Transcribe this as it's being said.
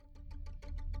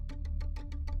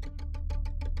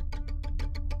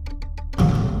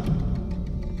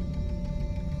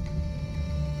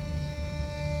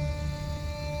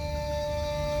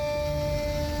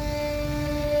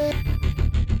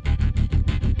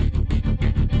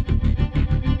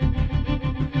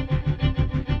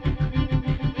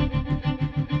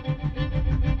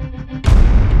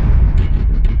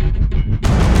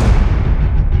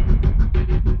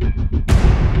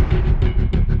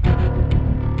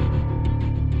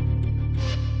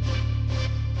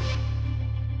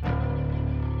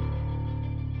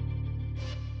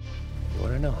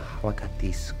how I got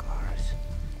these scars.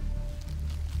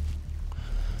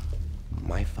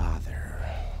 My father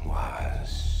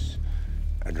was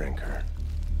a drinker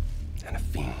and a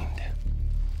fiend.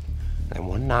 And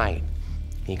one night,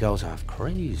 he goes off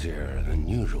crazier than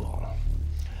usual.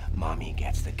 Mommy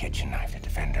gets the kitchen knife to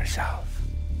defend herself.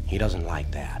 He doesn't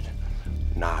like that.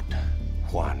 Not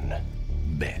one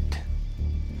bit.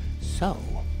 So,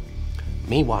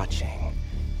 me watching,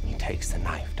 he takes the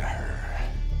knife to her,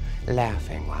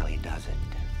 laughing while he does it.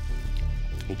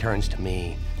 He turns to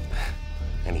me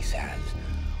and he says,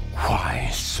 "Why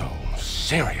so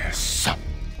serious?"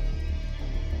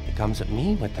 He comes at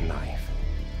me with the knife.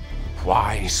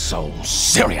 "Why so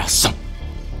serious?"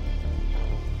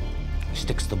 He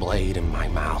sticks the blade in my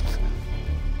mouth.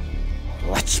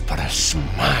 "Let's put a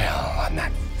smile on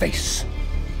that face."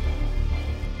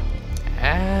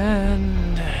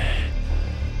 And...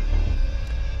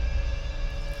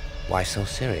 why so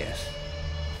serious?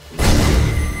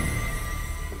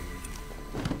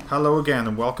 Hello again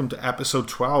and welcome to episode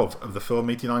 12 of the Film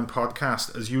 89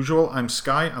 podcast. As usual, I'm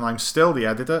Skye and I'm still the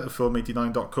editor of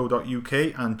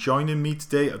film89.co.uk, and joining me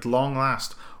today at long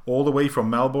last, all the way from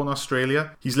Melbourne,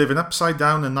 Australia. He's living upside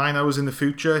down and 9 hours in the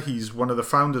future. He's one of the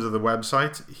founders of the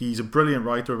website. He's a brilliant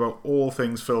writer about all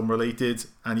things film related,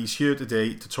 and he's here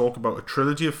today to talk about a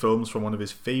trilogy of films from one of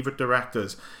his favourite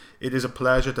directors. It is a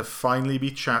pleasure to finally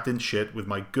be chatting shit with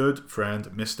my good friend,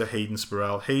 Mr. Haydn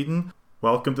Spurrell. Haydn,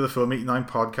 welcome to the Film 89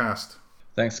 podcast.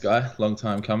 Thanks, Skye. Long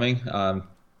time coming.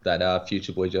 That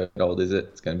Future Boy joke, how old is it?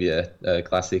 It's going to be a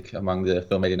classic among the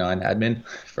Film 89 admin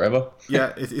forever.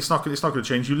 Yeah, it's not going to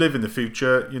change. You live in the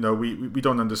future. You know, we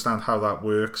don't understand how that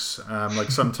works. Like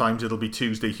sometimes it'll be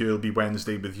Tuesday here, it'll be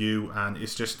Wednesday with you, and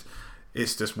it's just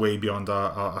way beyond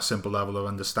our simple level of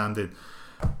understanding.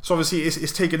 So obviously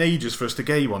it's taken ages for us to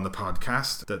get you on the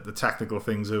podcast. The technical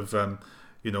things of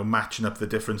matching up the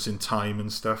difference in time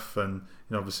and stuff, and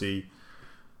obviously.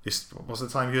 What's the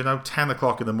time here now? 10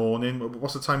 o'clock in the morning.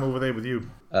 What's the time over there with you?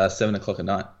 7 o'clock at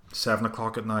night. 7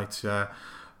 o'clock at night, yeah.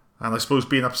 And I suppose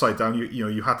being upside down,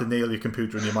 you had to nail your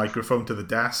computer and your microphone to the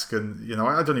desk, and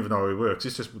I don't even know how it works.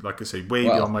 It's just, like I say,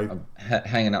 beyond my... I'm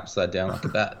hanging upside down like a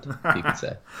bat, you could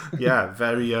say. Yeah,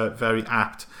 very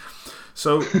apt.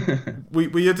 So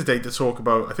we're here today to talk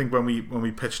about, I think when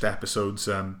we pitched episodes,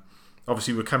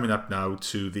 obviously we're coming up now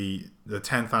to the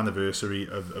 10th anniversary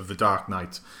of The Dark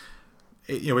Knight.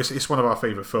 It's one of our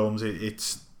favourite films.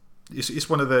 It's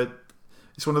one of the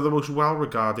most well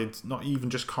regarded, not even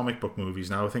just comic book movies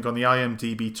now. I think on the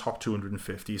IMDb top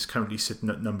 250, it's currently sitting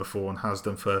at number 4 and has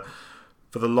done for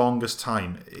the longest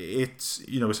time. It's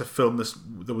a film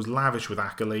that was lavish with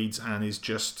accolades and is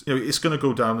just it's going to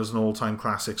go down as an all-time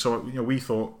classic. So we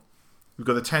thought, we've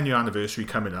got the 10-year anniversary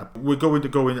coming up. We're going to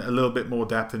go in a little bit more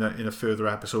depth in a further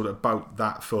episode about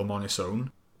that film on its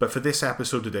own. But for this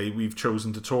episode today, we've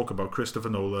chosen to talk about Christopher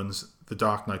Nolan's The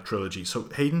Dark Knight Trilogy. So,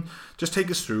 Haydn, just take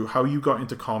us through how you got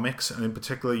into comics, and in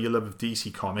particular your love of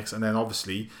DC Comics, and then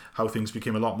obviously how things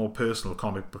became a lot more personal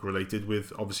comic book related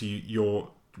with obviously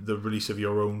the release of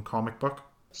your own comic book.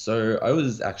 So I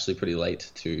was actually pretty late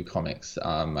to comics.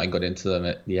 I got into them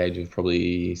at the age of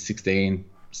probably 16,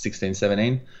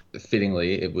 17.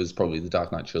 Fittingly, it was probably The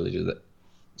Dark Knight Trilogy that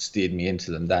steered me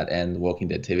into them, that and the Walking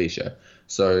Dead TV show.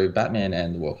 So Batman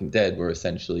and The Walking Dead were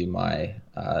essentially my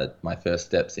first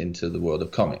steps into the world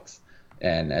of comics.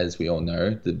 And as we all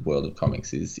know, the world of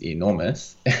comics is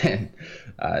enormous, and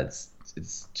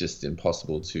it's just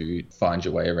impossible to find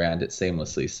your way around it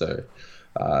seamlessly. So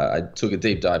I took a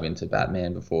deep dive into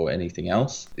Batman before anything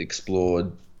else,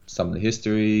 explored some of the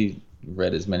history,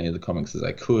 read as many of the comics as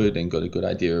I could, and got a good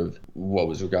idea of what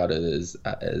was regarded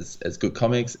as good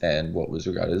comics and what was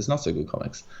regarded as not so good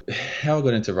comics. How I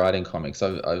got into writing comics,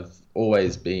 I've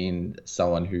always been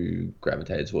someone who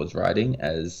gravitated towards writing,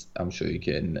 as I'm sure you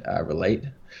can relate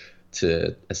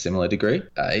to a similar degree.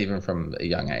 Even from a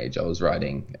young age, I was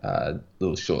writing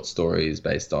little short stories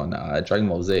based on Dragon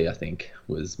Ball Z, I think,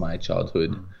 was my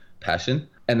childhood passion.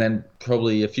 And then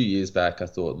probably a few years back, I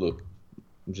thought, look,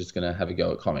 I'm just going to have a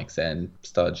go at comics, and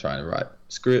started trying to write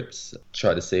scripts,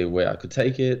 try to see where I could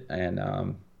take it. And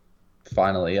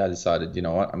finally, I decided, you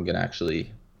know what, I'm going to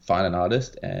actually find an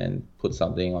artist and put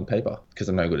something on paper, because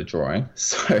I'm no good at drawing.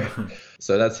 So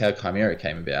that's how Chimera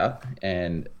came about.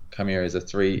 And Chimera is a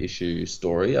 3-issue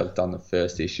story. I've done the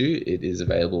first issue. It is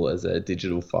available as a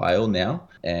digital file now,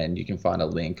 and you can find a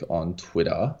link on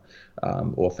Twitter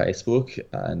or Facebook,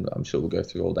 and I'm sure we'll go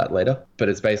through all that later. But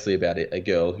it's basically about a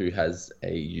girl who has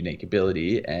a unique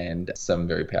ability, and some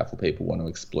very powerful people want to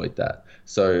exploit that.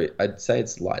 So I'd say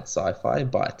it's light sci-fi,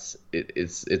 but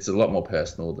it's a lot more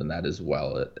personal than that as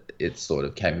well. It sort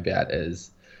of came about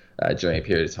as during a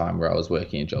period of time where I was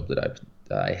working a job that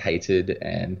I hated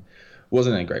and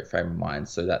wasn't in a great frame of mind.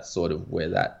 So that's sort of where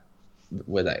that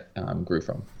grew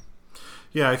from.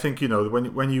 Yeah, I think,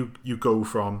 when you go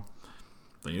from,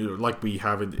 like we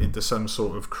have into some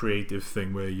sort of creative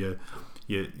thing where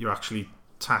you're actually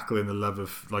tackling the love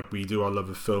of, like we do, our love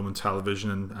of film and television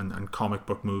and comic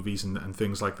book movies and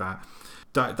things like that.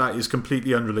 That is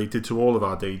completely unrelated to all of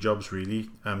our day jobs, really.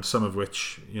 Some of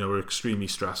which are extremely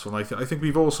stressful. And I think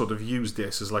we've all sort of used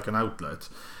this as like an outlet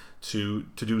to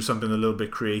do something a little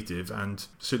bit creative, and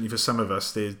certainly for some of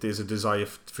us there's a desire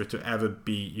for it to ever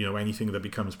be anything that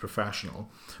becomes professional.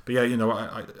 But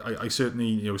yeah, I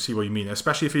certainly see what you mean,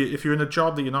 especially if you're in a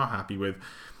job that you're not happy with.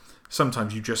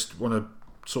 Sometimes you just want to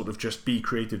sort of just be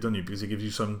creative, don't you? Because it gives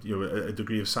you some a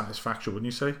degree of satisfaction, wouldn't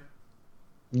you say?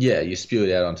 Yeah, you spew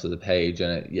it out onto the page,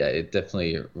 and it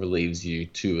definitely relieves you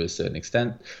to a certain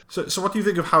extent. So what do you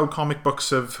think of how comic books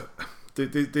have?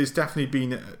 There's definitely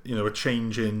been a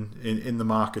change in the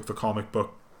market for comic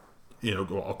book,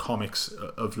 or comics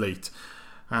of late,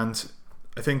 and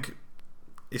I think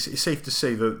it's safe to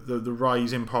say that the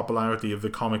rise in popularity of the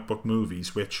comic book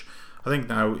movies, which I think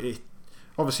now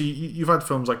obviously you've had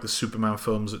films like the Superman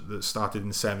films that started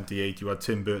in '78. You had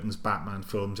Tim Burton's Batman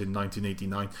films in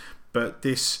 1989. But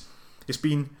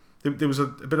there was a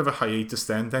bit of a hiatus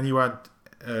then. Then you had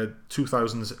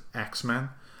 2000's X-Men.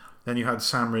 Then you had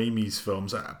Sam Raimi's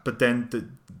films. But then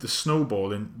the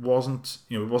snowballing wasn't,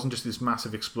 it wasn't just this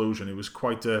massive explosion. It was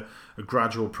quite a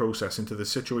gradual process into the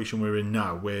situation we're in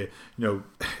now, where,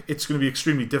 it's going to be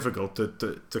extremely difficult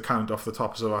to count off the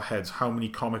tops of our heads how many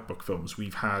comic book films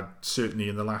we've had, certainly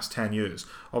in the last 10 years.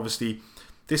 Obviously,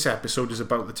 this episode is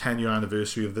about the 10-year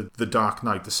anniversary of The Dark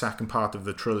Knight, the second part of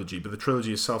the trilogy. But the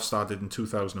trilogy itself started in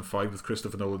 2005 with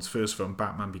Christopher Nolan's first film,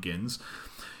 Batman Begins.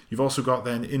 You've also got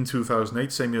then, in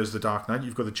 2008, same year as The Dark Knight,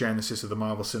 you've got the genesis of the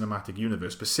Marvel Cinematic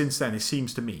Universe. But since then, it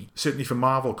seems to me, certainly for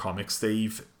Marvel Comics,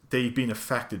 they've been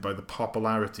affected by the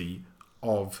popularity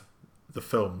of the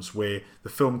films, where the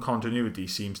film continuity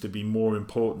seems to be more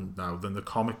important now than the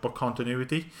comic book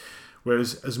continuity.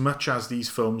 Whereas as much as these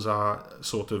films are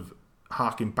sort of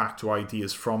harking back to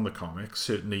ideas from the comics,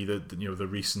 certainly the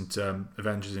recent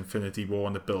Avengers Infinity War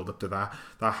and the build up to that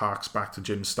harks back to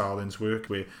Jim Starlin's work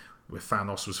where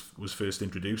Thanos was first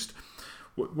introduced.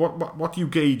 What do you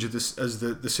gauge as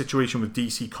the situation with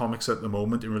DC Comics at the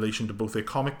moment in relation to both their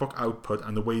comic book output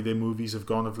and the way their movies have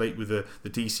gone of late with the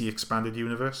DC Expanded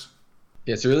Universe?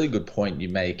 Yeah, it's a really good point you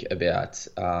make about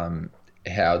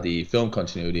how the film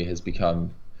continuity has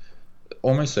become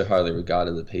almost so highly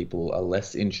regarded that people are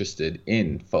less interested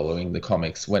in following the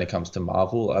comics when it comes to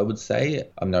Marvel, I would say.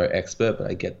 I'm no expert,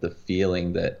 but I get the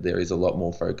feeling that there is a lot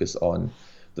more focus on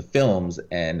the films,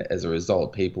 and as a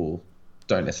result, people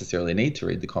don't necessarily need to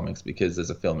read the comics because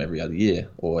there's a film every other year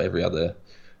or every other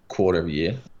quarter of a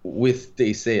year. With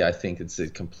DC, I think it's a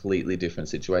completely different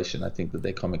situation. I think that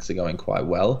their comics are going quite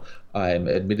well. I'm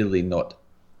admittedly not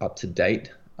up to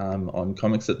date on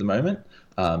comics at the moment,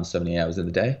 so many hours in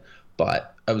the day.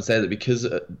 But I would say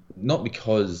that not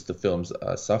because the films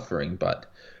are suffering, but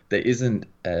there isn't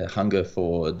a hunger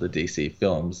for the DC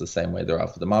films the same way there are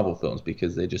for the Marvel films,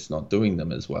 because they're just not doing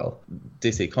them as well.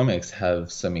 DC Comics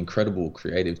have some incredible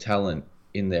creative talent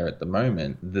in there at the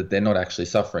moment that they're not actually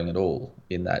suffering at all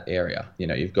in that area.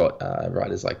 You've got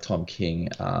writers like Tom King,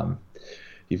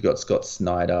 you've got Scott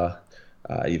Snyder,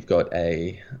 you've got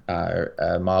a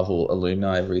Marvel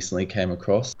alumni I recently came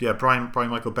across. Yeah, Brian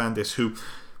Michael Bendis, who,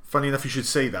 funny enough you should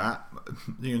say that,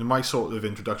 my sort of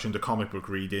introduction to comic book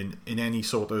reading in any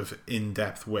sort of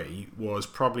in-depth way was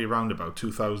probably around about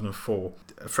 2004.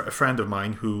 A friend of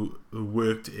mine who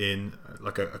worked in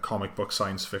like a comic book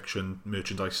science fiction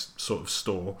merchandise sort of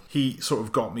store, he sort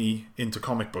of got me into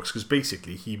comic books because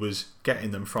basically he was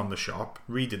getting them from the shop,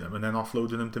 reading them, and then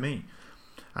offloading them to me.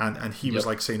 And he was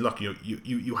like saying, look,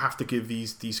 you have to give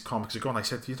these comics a go. And I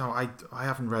said, I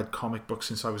haven't read comic books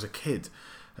since I was a kid.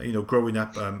 Growing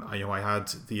up, I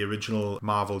had the original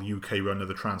Marvel UK run of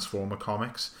the Transformer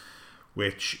comics,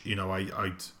 which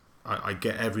I'd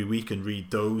get every week and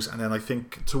read those. And then I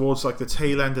think towards like the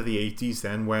tail end of the 80s,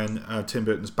 then when Tim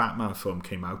Burton's Batman film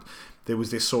came out, there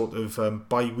was this sort of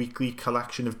bi-weekly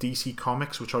collection of DC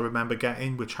comics, which I remember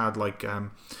getting, which had like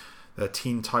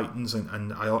Teen Titans,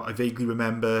 and I vaguely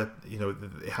remember,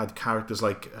 it had characters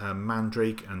like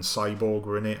Mandrake and Cyborg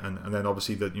were in it, and then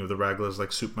obviously the regulars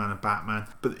like Superman and Batman.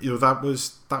 But that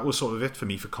was sort of it for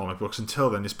me for comic books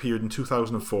until then, this period in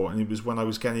 2004, and it was when I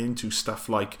was getting into stuff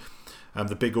like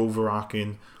the big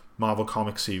overarching Marvel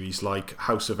comic series like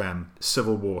House of M,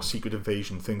 Civil War, Secret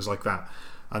Invasion, things like that.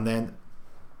 And then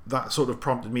that sort of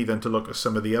prompted me then to look at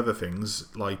some of the other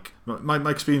things. Like my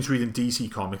experience reading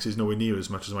DC comics is nowhere near as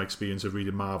much as my experience of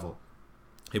reading Marvel.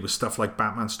 It was stuff like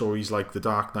Batman stories like The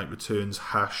Dark Knight Returns,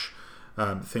 Hush,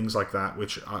 things like that,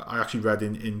 which I actually read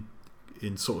in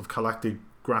sort of collected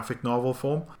graphic novel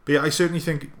form. But yeah, I certainly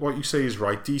think what you say is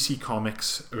right. DC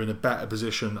Comics are in a better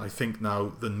position, I think,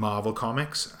 now than Marvel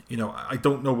Comics. I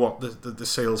don't know what the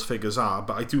sales figures are,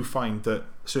 but I do find that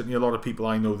certainly a lot of people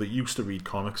I know that used to read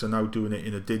comics are now doing it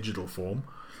in a digital form,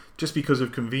 just because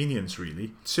of convenience,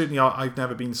 really. Certainly, I've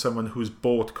never been someone who's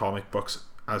bought comic books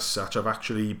as such. I've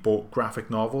actually bought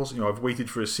graphic novels. I've waited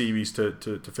for a series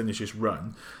to finish its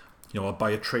run. I'll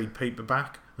buy a trade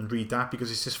paperback and read that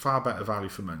because it's just far better value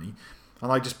for money.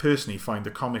 And I just personally find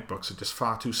the comic books are just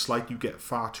far too slight. You get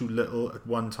far too little at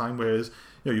one time, whereas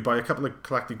you buy a couple of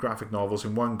collected graphic novels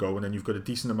in one go, and then you've got a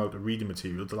decent amount of reading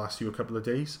material to last you a couple of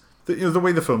days. The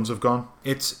way the films have gone,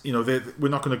 it's we're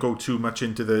not going to go too much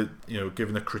into the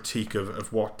giving a critique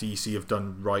of what DC have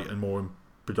done right and more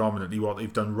predominantly what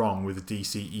they've done wrong with the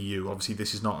DCEU. Obviously,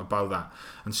 this is not about that,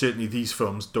 and certainly these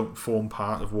films don't form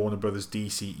part of Warner Brothers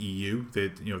DCEU.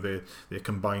 They're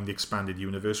combined expanded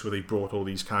universe where they brought all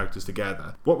these characters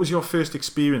together. What was your first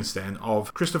experience then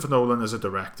of Christopher Nolan as a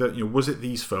director? Was it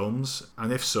these films,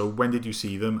 and if so, when did you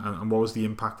see them, and what was the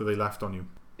impact that they left on you?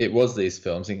 It was these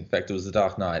films. In fact, it was The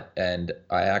Dark Knight, and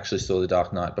I actually saw The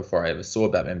Dark Knight before I ever saw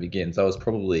Batman Begins. I was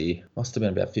must have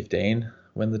been about 15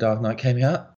 when The Dark Knight came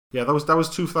out. Yeah, that was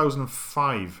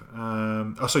 2005.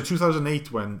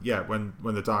 2008 when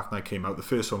The Dark Knight came out. The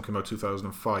first one came out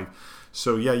 2005.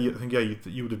 So I think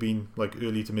you would have been like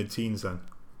early to mid-teens then.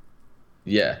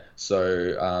 Yeah.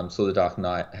 So The Dark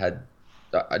Knight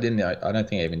I don't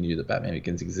think I even knew that Batman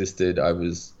Begins existed. I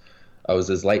was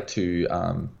as late to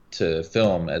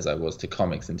film as I was to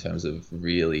comics in terms of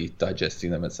really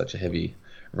digesting them at such a heavy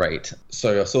rate.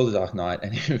 So I saw The Dark Knight,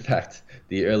 and in fact,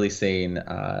 the early scene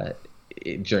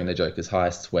during the Joker's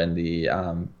heist when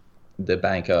the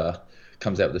banker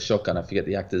comes out with a shotgun. I forget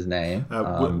the actor's name.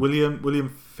 William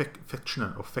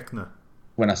Fichtner.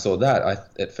 When I saw that,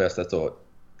 at first I thought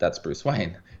that's Bruce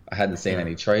Wayne. I hadn't seen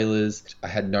any trailers. I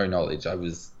had no knowledge. I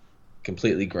was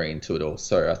completely green to it all.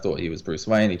 So I thought he was Bruce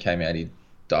Wayne. He came out, he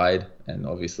died, and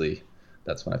obviously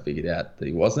that's when I figured out that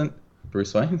he wasn't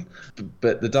Bruce Wayne.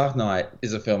 But The Dark Knight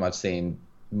is a film I've seen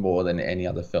more than any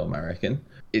other film, I reckon.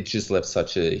 It just left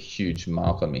such a huge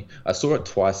mark on me. I saw it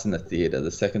twice in the theatre. The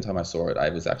second time I saw it, I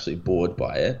was actually bored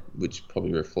by it, which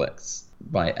probably reflects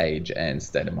my age and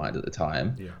state of mind at the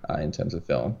time in terms of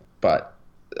film. But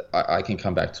I can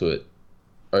come back to it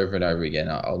over and over again.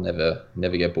 I'll never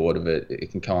get bored of it.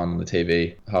 It can come on the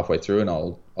TV halfway through, and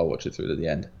I'll watch it through to the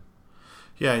end.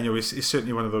 Yeah, it's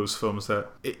certainly one of those films that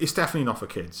it's definitely not for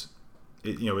kids.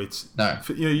 It's no.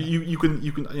 You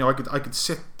can I could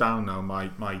sit down now. My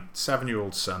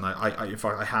 7-year-old son.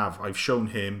 I've shown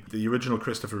him the original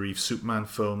Christopher Reeve Superman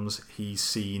films. He's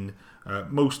seen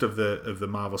most of the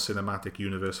Marvel Cinematic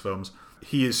Universe films.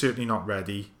 He is certainly not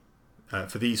ready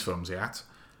for these films yet.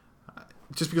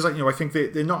 Just because I think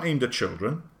they're not aimed at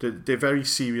children. They're very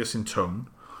serious in tone.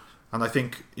 And I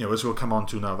think, as we'll come on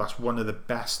to now, that's one of the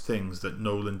best things that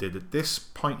Nolan did at this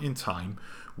point in time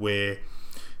where,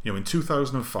 in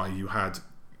 2005 you had,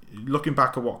 looking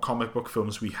back at what comic book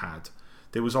films we had,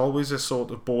 there was always a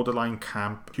sort of borderline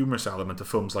camp, humorous element to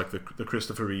films like the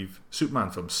Christopher Reeve Superman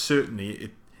films.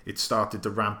 Certainly it started to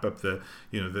ramp up the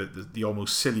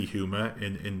almost silly humour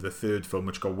in the third film,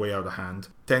 which got way out of hand.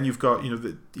 Then you've got,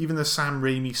 even the Sam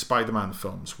Raimi Spider-Man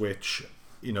films, which,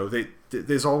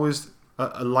 there's always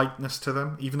a lightness to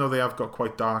them, even though they have got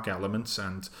quite dark elements,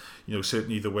 and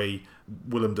certainly the way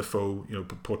Willem Dafoe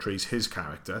portrays his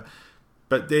character,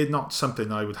 but they're not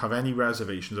something I would have any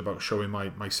reservations about showing my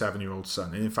 7-year-old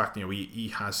son. And in fact,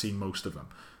 he has seen most of them.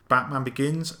 Batman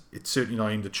Begins, it's certainly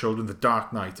not aimed at children. The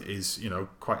Dark Knight is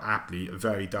quite aptly a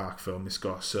very dark film. It's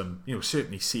got some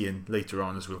certainly seeing later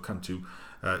on, as we'll come to,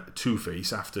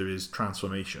 Two-Face after his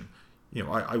transformation.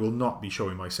 I will not be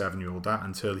showing my 7-year-old that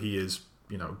until he is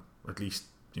at least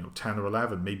 10 or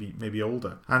 11, maybe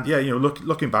older. And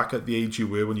looking back at the age you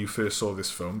were when you first saw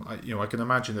this film, I can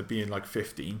imagine it being like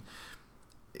 15.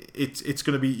 It's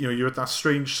going to be, you're at that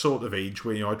strange sort of age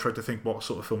where I tried to think what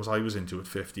sort of films I was into at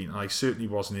 15, and I certainly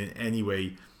wasn't in any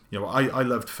way. I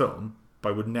loved film, but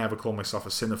I would never call myself a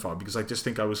cinephile because I just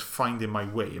think I was finding my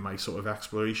way in my sort of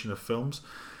exploration of films.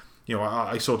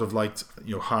 I sort of liked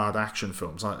hard action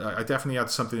films. I definitely had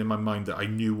something in my mind that I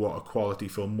knew what a quality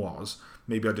film was.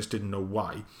 Maybe I just didn't know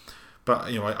why. But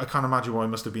I can't imagine what I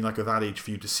must have been like at that age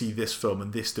for you to see this film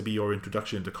and this to be your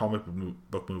introduction into comic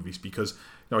book movies. Because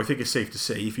I think it's safe to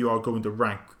say, if you are going to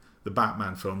rank the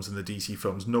Batman films and the DC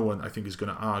films, no one, I think, is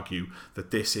going to argue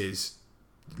that this is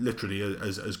literally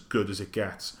as good as it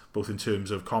gets, both in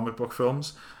terms of comic book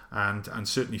films and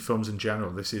certainly films in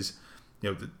general. This is,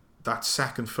 that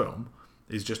second film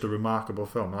is just a remarkable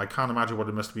film, and I can't imagine what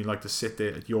it must have been like to sit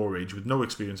there at your age with no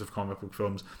experience of comic book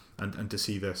films and to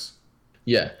see this.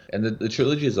 Yeah, and the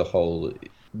trilogy as a whole,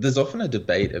 there's often a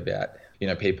debate about,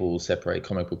 people separate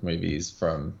comic book movies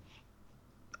from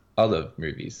other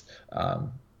movies,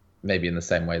 maybe in the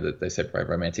same way that they separate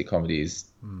romantic comedies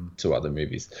to other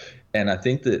movies. And I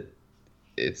think that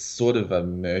it's sort of a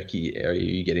murky area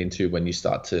you get into when you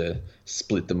start to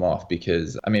split them off,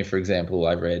 because, for example,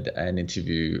 I read an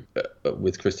interview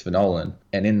with Christopher Nolan,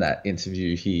 and in that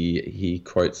interview he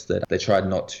quotes that they tried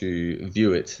not to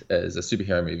view it as a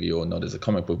superhero movie or not as a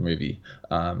comic book movie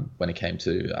when it came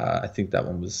to, I think that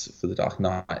one was for The Dark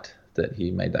Knight that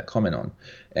he made that comment on.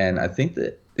 And I think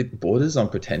that it borders on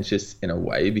pretentious in a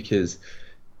way, because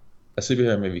a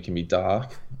superhero movie can be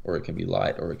dark, or it can be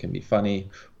light, or it can be funny.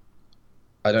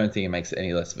 I don't think it makes it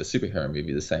any less of a superhero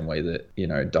movie, the same way that,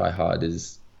 Die Hard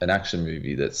is an action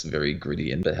movie that's very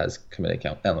gritty and that has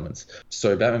comedic elements.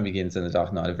 So Batman Begins and The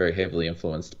Dark Knight are very heavily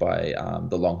influenced by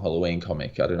the Long Halloween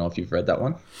comic. I don't know if you've read that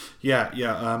one.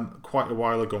 Yeah. Quite a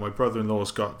while ago, my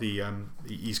brother-in-law's got the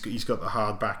he's got the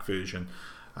hardback version,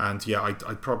 and yeah,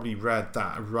 I probably read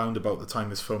that around about the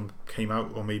time this film came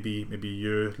out, or maybe a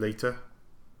year later.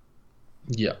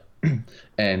 Yeah.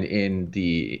 And in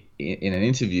an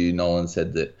interview, Nolan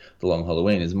said that The Long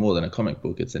Halloween is more than a comic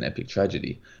book, it's an epic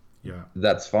tragedy. Yeah.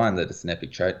 That's fine that it's an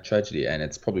epic tragedy, and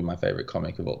it's probably my favorite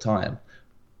comic of all time,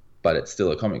 but it's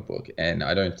still a comic book. And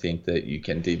I don't think that you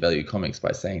can devalue comics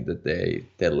by saying that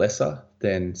they're lesser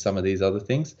than some of these other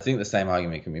things. I think the same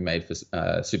argument can be made for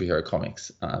superhero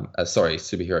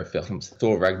films.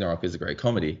 Thor Ragnarok is a great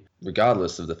comedy,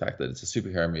 regardless of the fact that it's a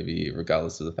superhero movie,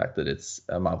 regardless of the fact that it's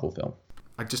a Marvel film.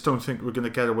 I just don't think we're going to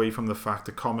get away from the fact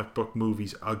that comic book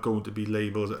movies are going to be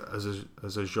labelled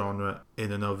as a genre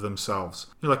in and of themselves.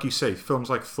 Like you say, films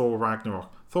like Thor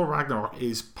Ragnarok. Thor Ragnarok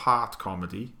is part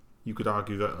comedy. You could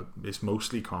argue that it's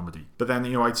mostly comedy. But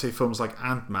then, I'd say films like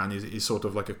Ant-Man is sort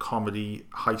of like a comedy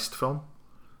heist film.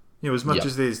 As much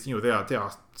as there's, there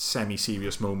are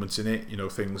semi-serious moments in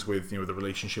it, things with, the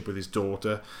relationship with his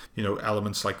daughter,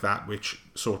 elements like that which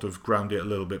sort of ground it a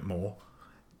little bit more.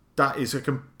 That is a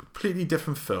completely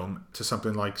different film to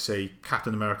something like, say,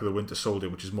 Captain America the Winter Soldier,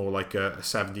 which is more like a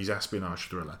 70s espionage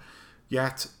thriller.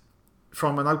 Yet,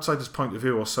 from an outsider's point of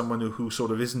view, or someone who sort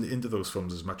of isn't into those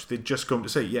films as much, they're just going to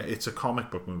say, yeah, it's a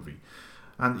comic book movie.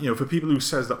 And, for people who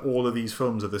says that all of these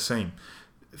films are the same,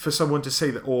 for someone to say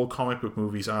that all comic book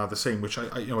movies are the same, which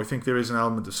I think there is an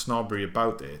element of snobbery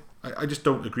about it, I just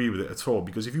don't agree with it at all.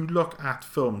 Because if you look at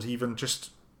films, even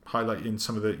just highlighting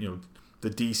some of the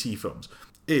DC films,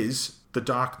 is The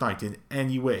Dark Knight in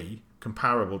any way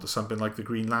comparable to something like the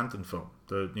Green Lantern film,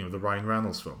 the Ryan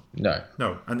Reynolds film? No.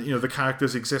 And the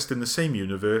characters exist in the same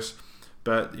universe,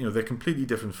 but they're completely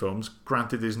different films.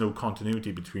 Granted, there's no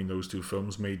continuity between those two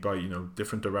films, made by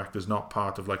different directors, not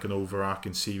part of like an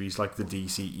overarching series like the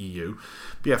DCEU.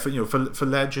 But yeah, for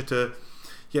Ledger to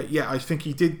I think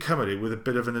he did come at it with a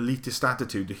bit of an elitist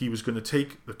attitude, that he was going to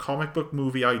take the comic book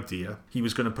movie idea, he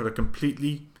was going to put a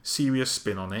completely serious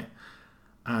spin on it.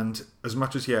 And as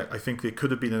much as, I think there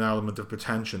could have been an element of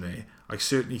pretension there, I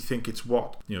certainly think it's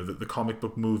what, the comic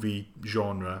book movie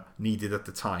genre needed at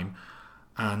the time.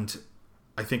 And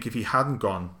I think if he hadn't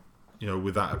gone,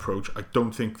 with that approach, I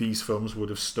don't think these films would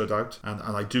have stood out. And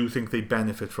I do think they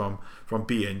benefit from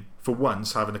being, for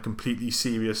once, having a completely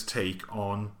serious take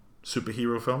on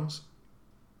superhero films.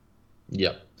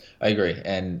 Yeah, I agree.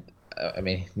 And,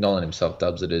 Nolan himself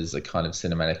dubs it as a kind of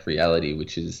cinematic reality,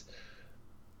 which is,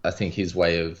 I think, his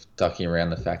way of ducking around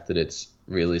the fact that it's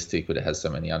realistic, but it has so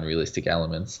many unrealistic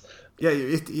elements. Yeah,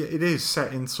 it is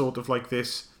set in sort of like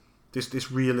this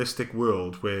realistic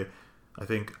world where I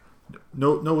think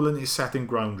Nolan is setting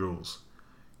ground rules.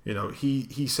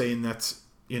 He's saying that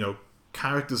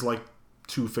characters like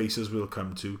Two-Faces will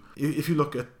come to. If you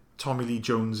look at Tommy Lee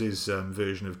Jones's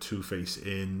version of Two-Face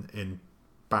in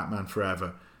Batman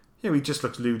Forever, he just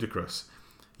looks ludicrous.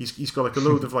 He's got like a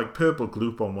load of like purple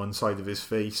gloop on one side of his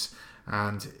face,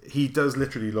 and he does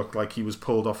literally look like he was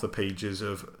pulled off the pages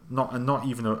of not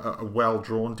even a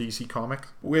well-drawn DC comic.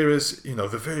 Whereas, the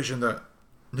version that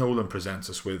Nolan presents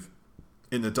us with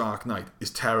in The Dark Knight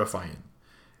is terrifying.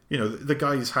 The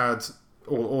guy's had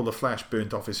all the flesh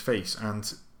burnt off his face,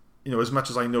 and as much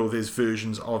as I know there's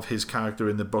versions of his character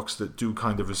in the books that do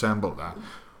kind of resemble that,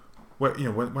 where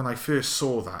when I first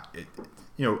saw that,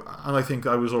 and I think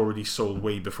I was already sold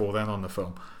way before then on the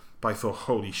film, but I thought,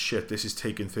 holy shit, this is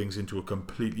taking things into a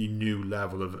completely new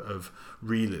level of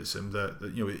realism that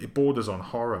it borders on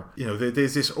horror.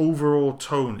 There's this overall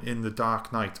tone in The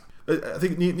Dark Knight. I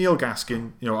think Neil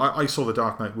Gaskin, I saw The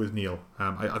Dark Knight with Neil.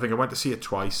 I think I went to see it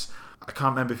twice. I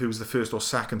can't remember if it was the first or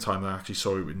second time that I actually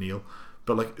saw it with Neil,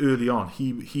 but like early on,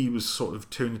 he was sort of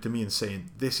turning to me and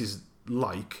saying, this is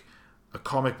like a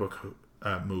comic book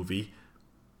movie,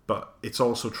 but it's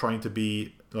also trying to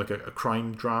be like a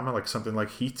crime drama, like something like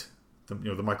Heat, the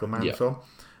Michael Mann film.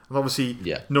 And obviously,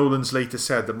 Nolan's later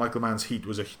said that Michael Mann's Heat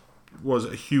was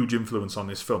a huge influence on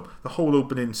this film. The whole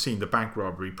opening scene, the bank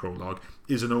robbery prologue,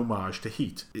 is an homage to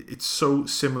Heat. It's so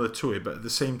similar to it, but at the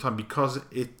same time, because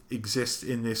it exists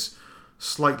in this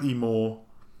slightly more,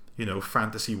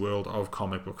 fantasy world of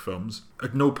comic book films,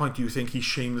 at no point do you think he's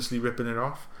shamelessly ripping it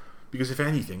off. Because if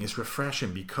anything, it's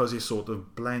refreshing because it's sort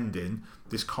of blending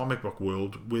this comic book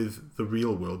world with the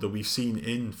real world that we've seen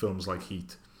in films like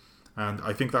Heat. And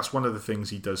I think that's one of the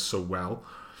things he does so well.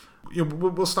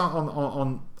 We'll start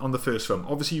on the first film.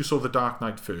 Obviously, you saw The Dark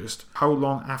Knight first. How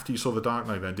long after you saw The Dark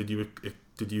Knight then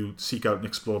did you seek out and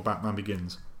explore Batman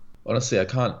Begins? Honestly, I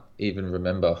can't even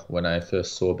remember when I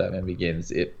first saw Batman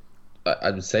Begins.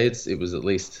 I would say it was at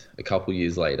least a couple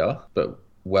years later, but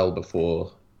well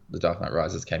before The Dark Knight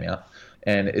Rises came out.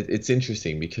 And it's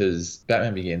interesting because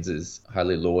Batman Begins is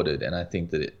highly lauded, and I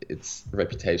think that its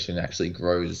reputation actually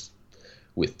grows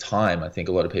with time. I think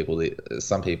a lot of people,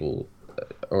 some people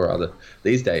or other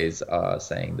these days, are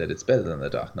saying that it's better than The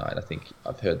Dark Knight. I think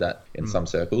I've heard that in some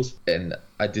circles, and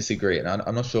I disagree. And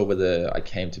I'm not sure whether I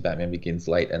came to Batman Begins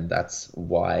late, and that's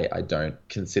why I don't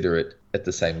consider it at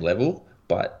the same level.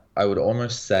 But I would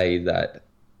almost say that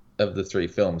of the three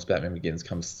films, Batman Begins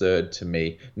comes third to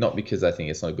me, not because I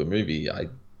think it's not a good movie.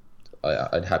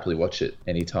 I'd happily watch it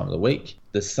any time of the week.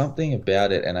 There's something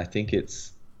about it, and I think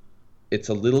it's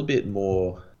a little bit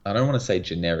more, I don't want to say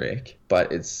generic,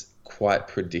 but it's quite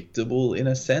predictable in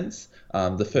a sense.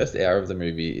 The first hour of the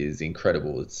movie is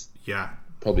incredible. It's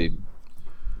probably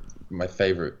my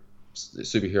favorite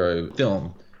superhero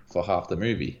film for half the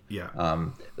movie.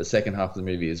 The second half of the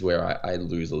movie is where I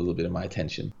lose a little bit of my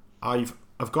attention.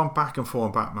 I've gone back and forth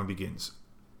on Batman Begins.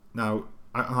 Now,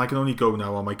 I can only go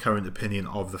now on my current opinion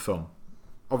of the film.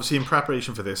 Obviously, in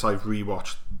preparation for this, I've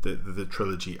rewatched the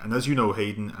trilogy. And as you know,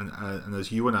 Haydn, and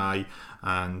as you and I,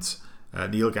 and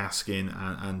Neil Gaskin,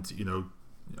 and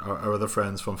our other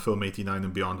friends from Film 89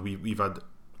 and beyond, we've had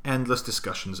endless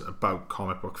discussions about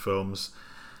comic book films.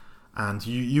 And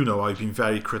I've been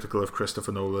very critical of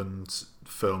Christopher Nolan's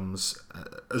films.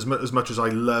 As much as I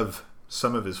love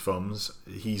some of his films,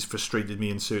 he's frustrated me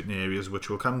in certain areas, which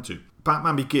we'll come to.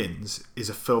 Batman Begins is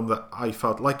a film that I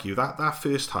felt like that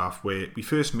first half where we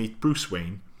first meet Bruce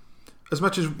Wayne. As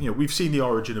much as we've seen the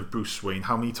origin of Bruce Wayne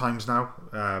how many times now?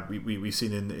 We've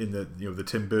seen in the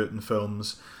Tim Burton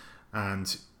films,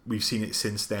 and we've seen it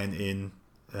since then in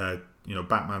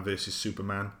Batman versus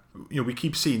Superman. We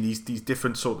keep seeing these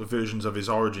different sort of versions of his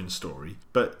origin story,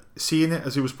 but seeing it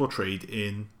as it was portrayed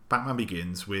in Batman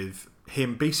Begins, with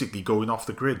him basically going off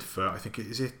the grid for, I think,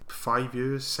 is it 5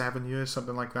 years, 7 years,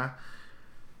 something like that?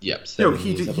 Yep. 7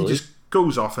 he years, he just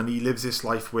goes off and he lives this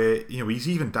life where he's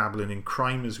even dabbling in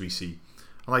crime, as we see.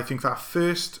 And I think that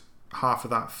first half of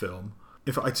that film,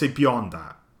 if I'd say beyond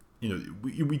that,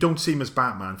 we don't see him as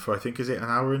Batman for, I think, is it an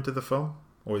hour into the film,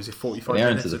 or is it 45 an hour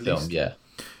minutes into the film? Least? Yeah.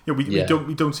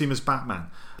 We don't see him as Batman.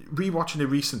 Rewatching it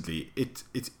recently,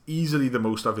 it's easily the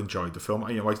most I've enjoyed the film.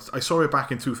 I saw it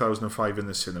back in 2005 in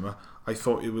the cinema. I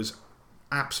thought it was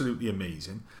absolutely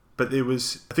amazing. But I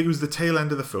think it was the tail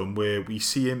end of the film where we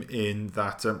see him in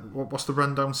that what's the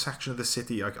rundown section of the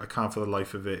city? I can't for the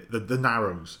life of it. The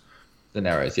Narrows. The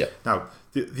Narrows, yeah. Now,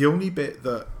 the only bit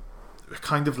that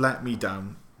kind of let me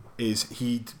down is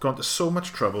he'd gone to so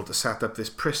much trouble to set up this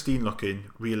pristine-looking,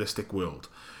 realistic world.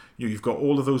 You've got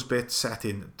all of those bits set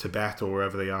in Tibet or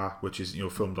wherever they are, which is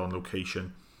filmed on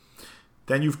location.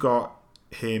 Then you've got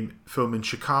him filming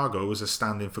Chicago as a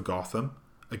stand-in for Gotham.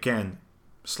 Again,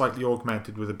 slightly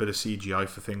augmented with a bit of CGI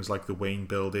for things like the Wayne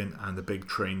building and the big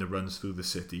train that runs through the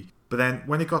city. But then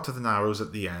when it got to the Narrows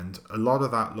at the end, a lot of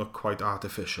that looked quite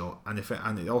artificial, and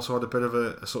it also had a bit of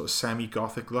a sort of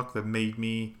semi-gothic look that made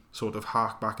me sort of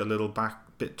hark back a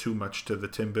bit too much to the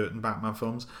Tim Burton Batman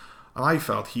films. And I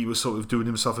felt he was sort of doing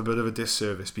himself a bit of a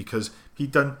disservice because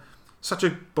he'd done such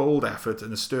a bold effort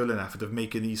and a sterling effort of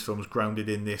making these films grounded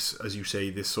in this, as you say,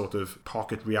 this sort of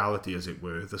pocket reality, as it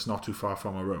were, that's not too far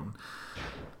from our own.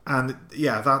 And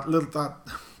yeah,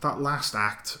 that last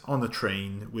act on the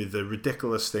train with the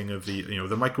ridiculous thing of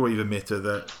the microwave emitter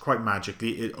that quite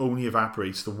magically it only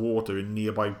evaporates the water in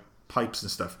nearby pipes and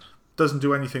stuff doesn't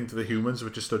do anything to the humans,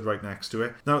 which are stood right next to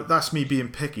it. Now, that's me being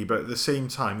picky, but at the same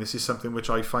time, this is something which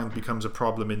I find becomes a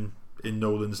problem in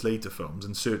Nolan's later films,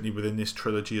 and certainly within this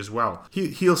trilogy as well.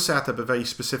 He'll set up a very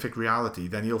specific reality,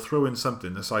 then he'll throw in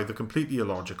something that's either completely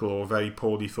illogical or very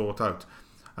poorly thought out.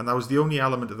 And that was the only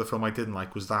element of the film I didn't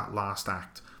like, was that last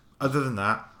act. Other than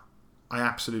that, I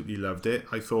absolutely loved it.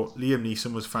 I thought Liam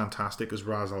Neeson was fantastic as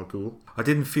Ra's al Ghul. I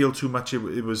didn't feel too much it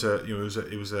was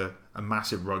a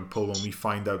massive rug pull when we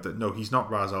find out that no, he's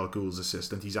not Ra's al Ghul's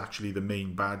assistant, he's actually the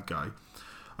main bad guy.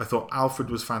 I thought Alfred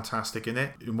was fantastic in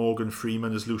it. Morgan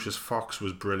Freeman as Lucius Fox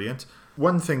was brilliant.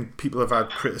 One thing people have had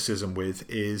criticism with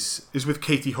is with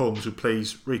Katie Holmes, who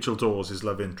plays Rachel Dawes'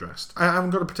 love interest. I haven't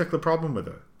got a particular problem with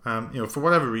her. For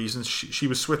whatever reasons, she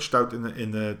was switched out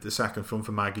in the second film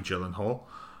for Maggie Gyllenhaal.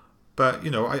 But,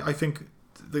 I think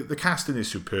the casting is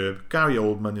superb. Gary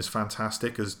Oldman is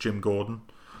fantastic as Jim Gordon.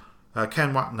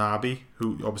 Ken Watanabe,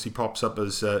 who obviously pops up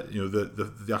as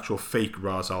the actual fake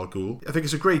Ra's al Ghul. I think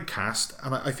it's a great cast,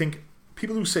 and I think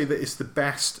people who say that it's the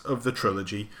best of the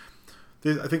trilogy,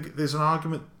 I think there's an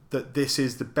argument that this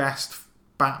is the best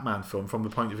Batman film from the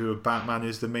point of view of Batman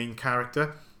is the main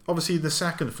character. Obviously, in the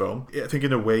second film, I think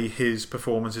in a way his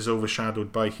performance is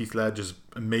overshadowed by Heath Ledger's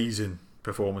amazing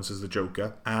performance as the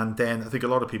Joker, and then I think a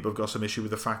lot of people have got some issue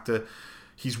with the fact that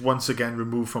he's once again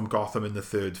removed from Gotham in the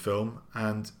third film,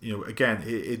 and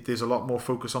again, there's a lot more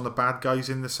focus on the bad guys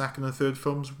in the second and third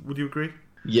films. Would you agree?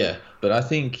 Yeah, but I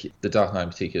think The Dark Knight in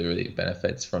particular really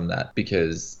benefits from that,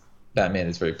 because Batman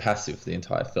is very passive for the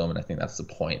entire film, and I think that's the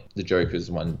point. The Joker's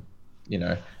one,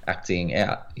 acting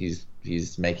out.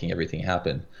 He's making everything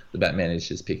happen. The Batman is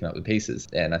just picking up the pieces,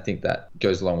 and I think that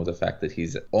goes along with the fact that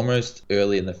he's almost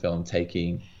early in the film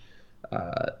taking.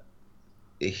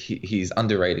 He's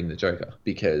underrating the Joker,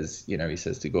 because he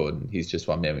says to Gordon, he's just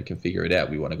one man, we can figure it out,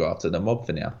 we want to go after the mob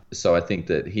for now. So I think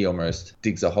that he almost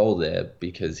digs a hole there,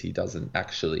 because he doesn't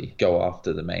actually go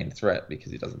after the main threat,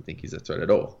 because he doesn't think he's a threat at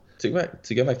all. To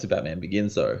go back to Batman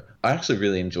Begins, though, I actually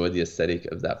really enjoyed the aesthetic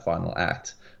of that final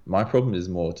act. My problem is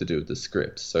more to do with the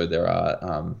script. So there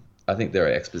are I think there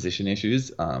are exposition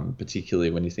issues, particularly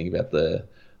when you think about the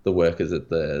workers at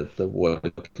the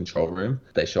water control room.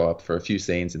 They show up for a few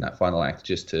scenes in that final act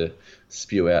just to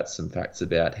spew out some facts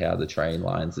about how the train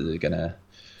lines are going to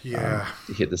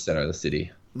hit the center of the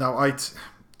city. Now,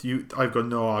 I've got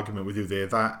no argument with you there.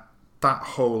 That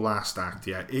whole last act,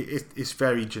 it's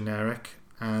very generic,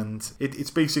 and it's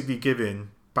basically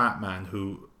giving Batman,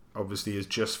 who obviously is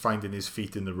just finding his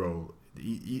feet in the role,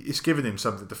 it's giving him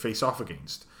something to face off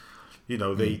against.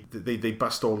 They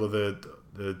bust all of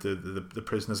the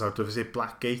prisoners out of, is it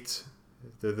Blackgate,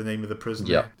 the name of the prison?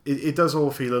 Yeah. It does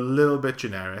all feel a little bit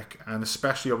generic, and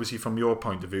especially obviously from your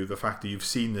point of view, the fact that you've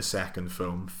seen the second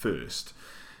film first,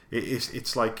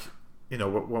 it's like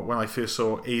when I first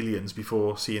saw Aliens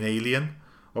before seeing Alien.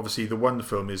 Obviously the one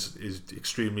film is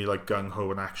extremely like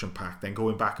gung-ho and action-packed, then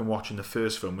going back and watching the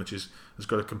first film, which has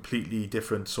got a completely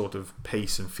different sort of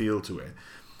pace and feel to it,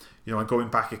 I'm going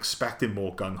back expecting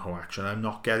more gung-ho action. I'm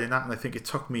not getting that, and I think it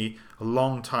took me a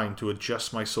long time to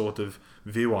adjust my sort of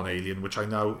view on Alien, which I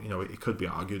now, it could be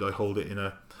argued I hold it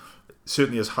in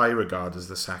certainly as high regard as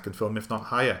the second film, if not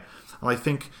higher. And I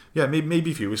think,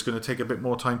 maybe for you it's going to take a bit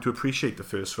more time to appreciate the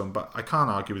first film, but I can't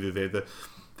argue with you there that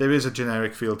there is a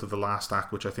generic feel to the last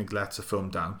act, which I think lets the film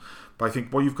down. But I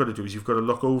think what you've got to do is you've got to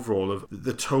look overall of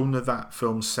the tone of that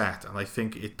film set, and I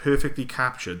think it perfectly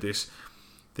captured this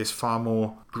far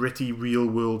more gritty,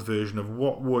 real-world version of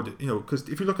what would, because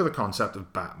if you look at the concept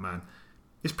of Batman,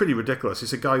 it's pretty ridiculous.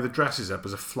 It's a guy that dresses up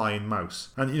as a flying mouse.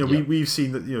 And, we've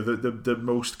seen that, the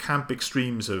most camp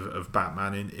extremes of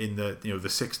Batman in the, the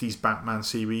 60s Batman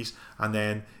series, and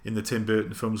then in the Tim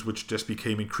Burton films, which just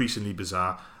became increasingly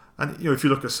bizarre. And, if you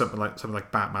look at something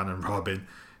like Batman and Robin,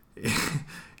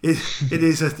 it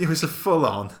is a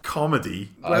full-on comedy.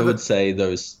 I would say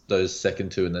those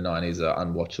second two in the 90s are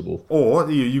unwatchable. Or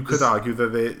you could argue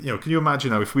that they, can you imagine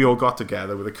now if we all got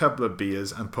together with a couple of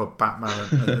beers and put Batman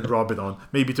and Robin on,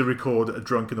 maybe to record a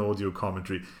drunken audio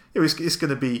commentary? It's going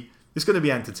to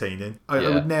be entertaining. I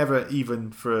would never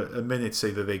even for a minute say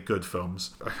that they're good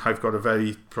films. I've got a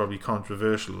very probably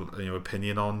controversial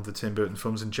opinion on the Tim Burton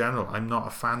films in general. I'm not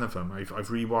a fan of them. I've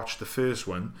rewatched the first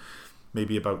one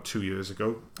maybe about 2 years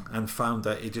ago, and found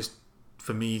that it just,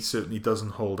 for me, certainly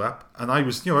doesn't hold up. And I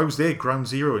was there, ground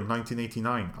zero in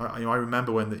 1989. I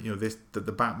remember when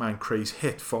the Batman craze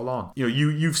hit full on.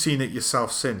 You've seen it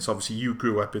yourself since. Obviously, you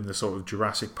grew up in the sort of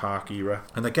Jurassic Park era,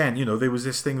 and again, there was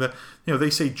this thing that they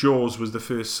say Jaws was the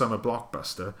first summer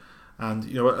blockbuster.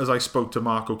 And as I spoke to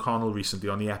Mark O'Connell recently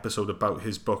on the episode about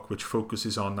his book, which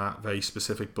focuses on that very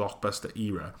specific blockbuster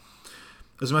era,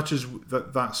 as much as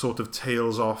that sort of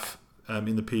tails off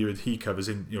in the period he covers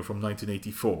from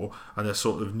 1984, and a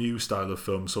sort of new style of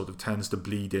film sort of tends to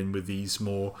bleed in with these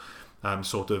more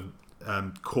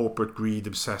corporate greed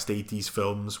obsessed 80s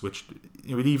films, which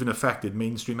it even affected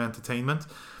mainstream entertainment.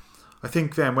 I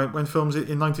think then when films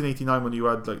in 1989, when you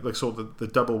had like sort of the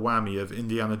double whammy of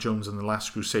Indiana Jones and the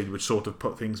Last Crusade, which sort of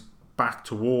put things back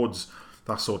towards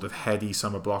that sort of heady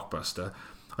summer blockbuster,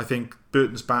 I think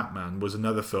Burton's Batman was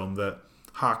another film that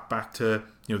harked back to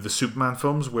the Superman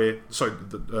films,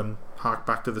 harked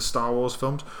back to the Star Wars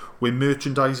films, where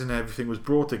merchandise and everything was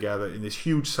brought together in this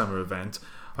huge summer event.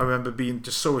 I remember being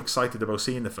just so excited about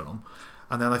seeing the film.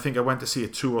 And then I think I went to see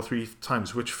it 2 or 3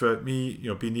 times, which for me,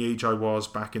 being the age I was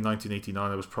back in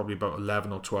 1989, I was probably about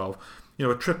 11 or 12.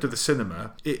 A trip to the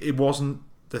cinema, it wasn't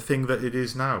the thing that it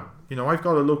is now. I've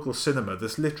got a local cinema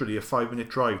that's literally a 5-minute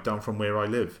drive down from where I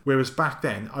live. Whereas back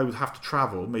then, I would have to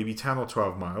travel maybe 10 or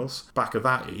 12 miles. Back at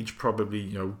that age,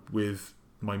 probably, with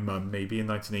my mum maybe in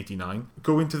 1989.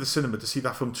 Going to the cinema to see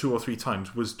that film 2 or 3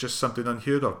 times was just something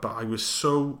unheard of. But I was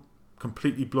so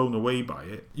completely blown away by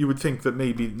it. You would think that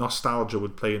maybe nostalgia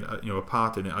would play a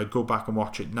part in it. I'd go back and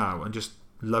watch it now and just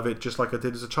love it just like I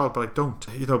did as a child, but I don't.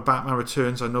 Batman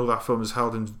Returns, I know that film is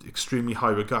held in extremely high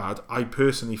regard. I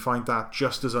personally find that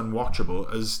just as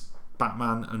unwatchable as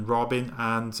Batman and Robin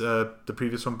and the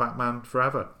previous one, Batman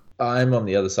Forever. I'm on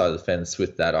the other side of the fence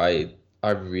with that. I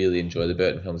really enjoy the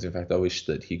Burton films. In fact, I wish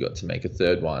that he got to make a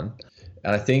third one.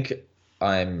 And I think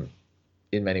I'm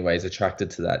in many ways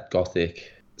attracted to that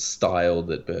gothic style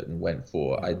that Burton went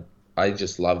for. I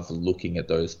just love looking at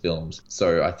those films,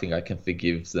 so I think I can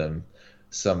forgive them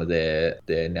some of their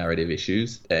narrative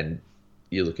issues. And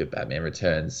you look at Batman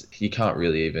Returns, you can't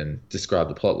really even describe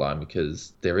the plotline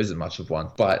because there isn't much of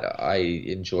one, but I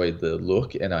enjoyed the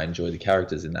look and I enjoy the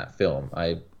characters in that film.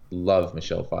 I love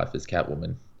Michelle Pfeiffer's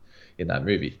Catwoman in that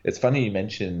movie. It's funny you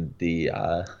mentioned the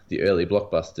early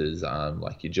blockbusters,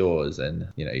 like your Jaws and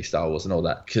your Star Wars and all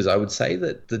that, because I would say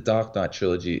that the Dark Knight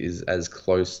trilogy is as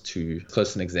close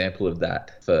an example of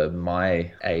that for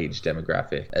my age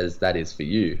demographic as that is for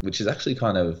you, which is actually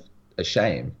kind of a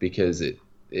shame, because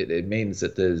it means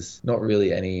that there's not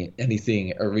really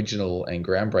anything original and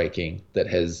groundbreaking that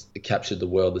has captured the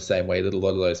world the same way that a lot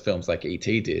of those films like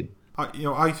E.T. did.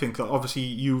 I think that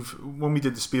obviously when we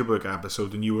did the Spielberg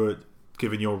episode and you were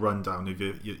giving your rundown of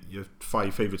your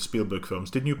 5 favourite Spielberg films,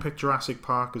 didn't you pick Jurassic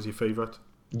Park as your favourite?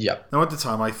 Yeah. Now at the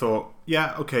time I thought,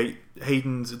 yeah, okay,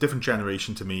 Haydn's a different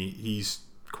generation to me. He's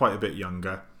quite a bit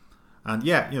younger. And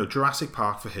yeah, Jurassic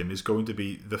Park for him is going to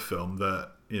be the film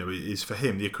that, is for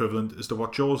him the equivalent as to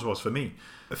what Jaws was for me.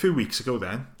 A few weeks ago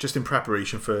then, just in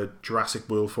preparation for Jurassic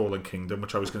World Fallen Kingdom,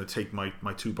 which I was going to take my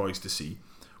 2 boys to see,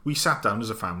 we sat down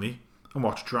as a family and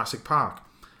watched Jurassic Park.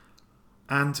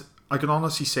 And I can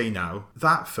honestly say now,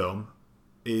 that film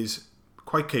is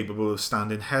quite capable of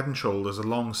standing head and shoulders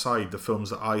alongside the films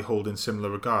that I hold in similar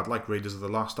regard, like Raiders of the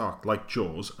Lost Ark, like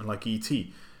Jaws, and like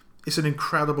E.T. It's an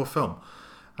incredible film.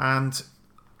 And,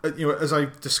 as I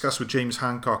discussed with James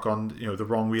Hancock on, the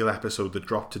Wrong Wheel episode that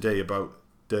dropped today about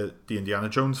the Indiana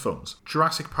Jones films,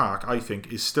 Jurassic Park, I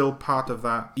think, is still part of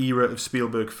that era of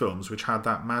Spielberg films which had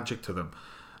that magic to them.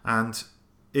 And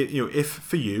if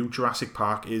for you Jurassic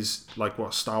Park is like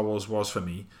what Star Wars was for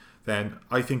me, then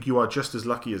I think you are just as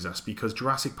lucky as us, because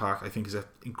Jurassic Park I think is an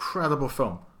incredible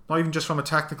film. Not even just from a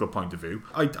technical point of view.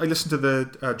 I listened to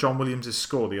the John Williams'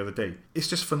 score the other day. It's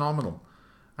just phenomenal.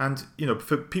 And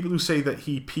for people who say that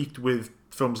he peaked with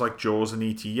films like Jaws and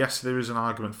E.T., yes, there is an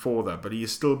argument for that, but he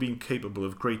has still been capable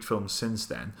of great films since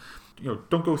then.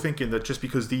 Don't go thinking that just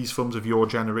because these films of your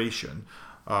generation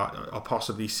are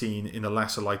possibly seen in a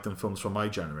lesser light than films from my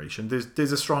generation.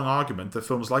 There's a strong argument that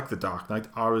films like The Dark Knight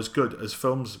are as good as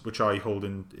films which I hold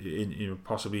in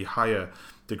possibly higher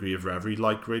degree of reverie,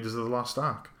 like Raiders of the Lost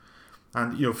Ark.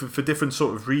 And for different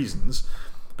sort of reasons,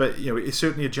 but it's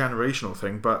certainly a generational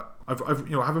thing. But I've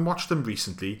having watched them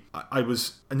recently, I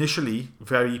was initially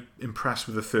very impressed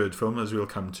with the third film, as we'll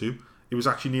come to. It was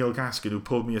actually Neil Gaskin who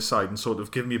pulled me aside and sort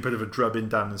of gave me a bit of a drubbing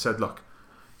down and said, look,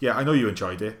 yeah, I know you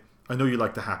enjoyed it. I know you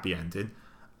like the happy ending.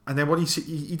 And then what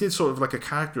he did sort of like a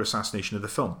character assassination of the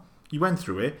film. He went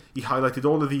through it, he highlighted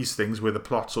all of these things where the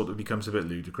plot sort of becomes a bit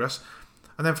ludicrous.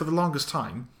 And then for the longest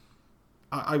time,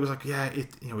 I was like, yeah,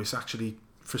 it's actually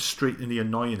frustratingly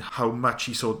annoying how much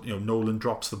Nolan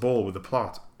drops the ball with the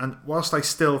plot. And whilst I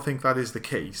still think that is the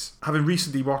case, having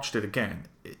recently watched it again,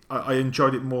 I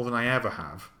enjoyed it more than I ever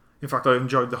have. In fact, I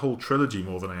enjoyed the whole trilogy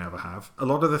more than I ever have. A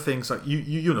lot of the things that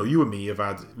you and me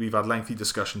we've had lengthy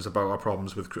discussions about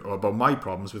about my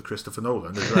problems with Christopher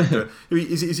Nolan, the director.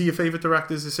 Is he your favourite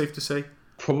director? Is it safe to say?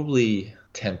 probably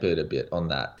tempered a bit on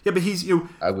that. Yeah, but he's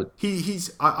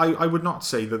I would not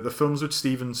say that the films which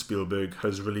Steven Spielberg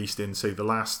has released in, say, the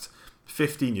last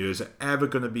 15 years are ever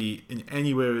going to be in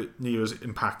anywhere near as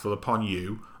impactful upon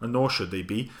you, and nor should they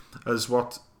be, as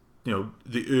what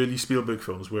the early Spielberg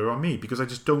films were on me, because I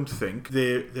just don't think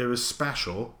they're as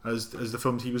special as the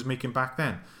films he was making back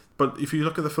then. But if you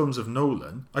look at the films of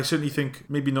Nolan, I certainly think,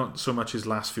 maybe not so much his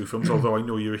last few films, although I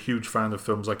know you're a huge fan of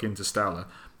films like Interstellar,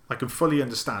 I can fully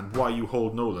understand why you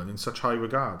hold Nolan in such high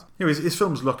regard. His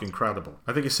films look incredible.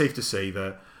 I think it's safe to say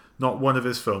that not one of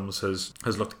his films has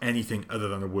looked anything other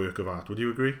than a work of art. Would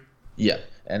you agree? Yeah,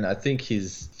 and I think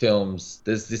his films,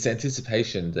 there's this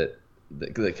anticipation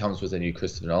that comes with a new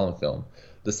Christopher Nolan film,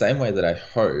 the same way that I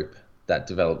hope that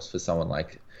develops for someone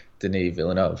like Denis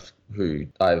Villeneuve, who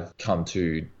I've come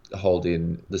to hold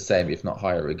in the same, if not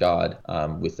higher regard,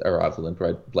 with Arrival and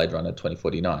Blade Runner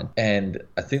 2049. And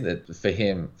I think that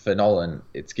for Nolan,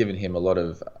 it's given him a lot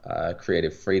of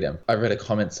creative freedom. I read a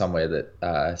comment somewhere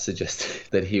that suggested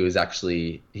that he was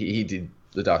actually, he did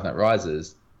The Dark Knight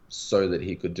Rises so that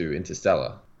he could do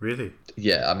Interstellar. Really?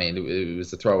 Yeah, I mean, it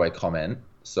was a throwaway comment,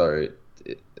 so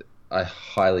I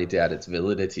highly doubt its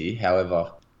validity.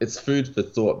 However, it's food for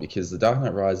thought, because The Dark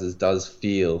Knight Rises does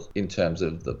feel, in terms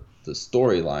of the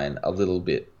storyline, a little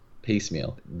bit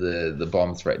piecemeal. The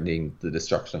bomb threatening the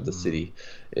destruction of the city,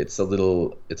 it's a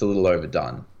little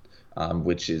overdone,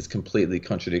 which is completely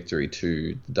contradictory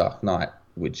to The Dark Knight,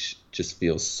 which just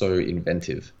feels so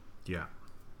inventive. Yeah,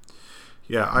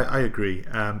 I agree.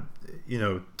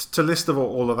 To list of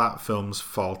all of that film's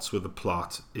faults with the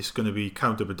plot is going to be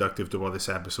counterproductive to what this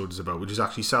episode is about, which is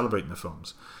actually celebrating the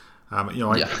films.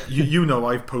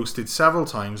 I've posted several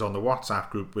times on the WhatsApp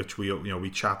group, which we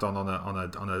chat on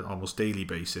a almost daily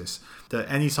basis, that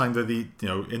any time that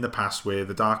in the past where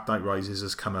The Dark Knight Rises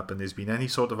has come up and there's been any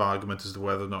sort of argument as to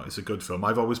whether or not it's a good film,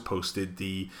 I've always posted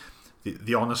the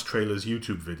Honest Trailers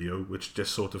YouTube video, which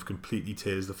just sort of completely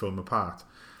tears the film apart.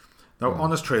 Now,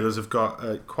 Honest Trailers have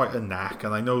got quite a knack,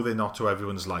 and I know they're not to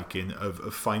everyone's liking,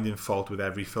 of finding fault with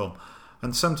every film.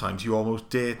 And sometimes you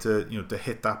almost dare to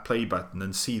hit that play button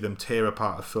and see them tear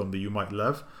apart a film that you might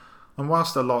love. And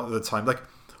whilst a lot of the time, like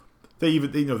they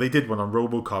did one on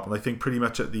RoboCop, and I think pretty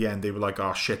much at the end they were like,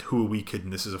 "Oh shit, who are we kidding?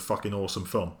 This is a fucking awesome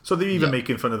film." So they're even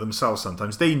making fun of themselves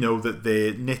sometimes. They know that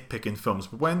they're nitpicking films,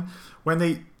 but when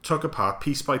they took apart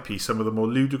piece by piece some of the more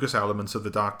ludicrous elements of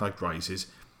The Dark Knight Rises,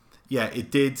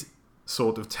 it did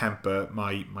sort of temper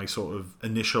my sort of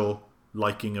initial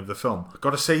liking of the film. I've got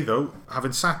to say though,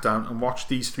 having sat down and watched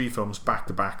these three films back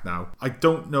to back now, I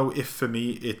don't know if for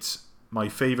me it's my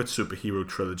favourite superhero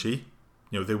trilogy.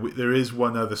 There is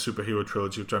one other superhero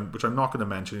trilogy which I'm not going to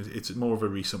mention. It's more of a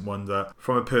recent one that,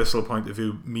 from a personal point of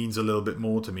view, means a little bit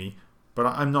more to me. But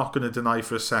I'm not going to deny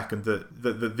for a second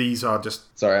that these are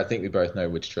just... Sorry, I think we both know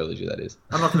which trilogy that is.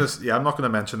 I'm not going to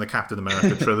mention the Captain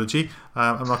America trilogy.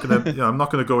 I'm not going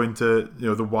to go into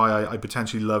the why I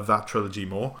potentially love that trilogy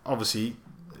more. Obviously,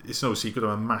 it's no secret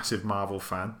I'm a massive Marvel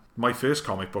fan. My first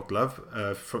comic book love,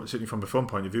 certainly from a film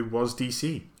point of view, was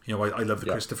DC. I love the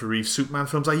Christopher Reeve Superman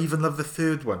films. I even love the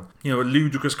third one. A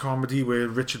ludicrous comedy where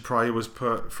Richard Pryor was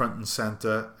put front and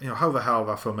centre. How the hell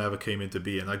that film ever came into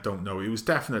being, I don't know. It was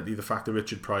definitely the fact that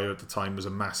Richard Pryor at the time was a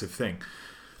massive thing.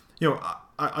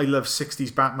 I love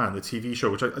 60s Batman, the TV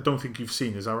show, which I don't think you've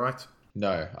seen. Is that right?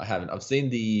 No, I haven't. I've seen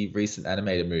the recent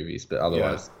animated movies, but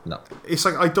otherwise, no. It's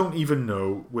like I don't even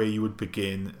know where you would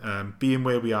begin, being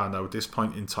where we are now at this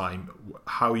point in time,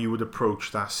 how you would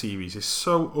approach that series. It's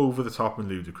so over the top and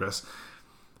ludicrous.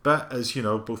 But as you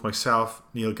know, both myself,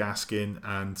 Neil Gaskin,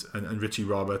 and Richie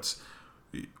Roberts,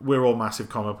 we're all massive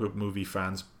comic book movie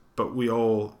fans, but we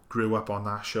all grew up on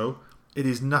that show. It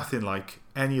is nothing like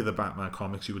any of the Batman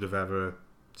comics you would have ever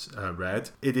read.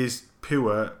 It is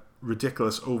pure,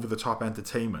 ridiculous, over-the-top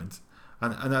entertainment.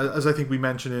 And as I think we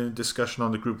mentioned in a discussion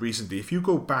on the group recently, if you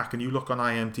go back and you look on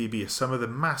IMDb at some of the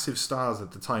massive stars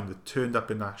at the time that turned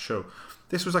up in that show,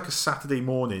 this was like a Saturday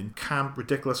morning, camp,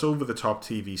 ridiculous, over-the-top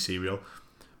TV serial.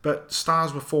 But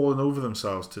stars were falling over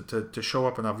themselves to show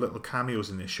up and have little cameos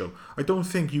in this show. I don't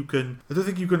think you can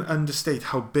understate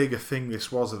how big a thing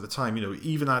this was at the time.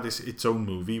 Even had its own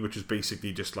movie, which was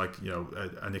basically just like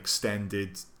an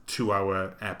extended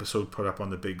 2-hour episode put up on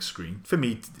the big screen. For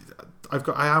me,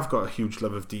 I have got a huge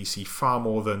love of DC, far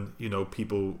more than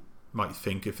people might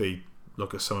think if they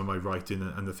look at some of my writing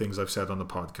and the things I've said on the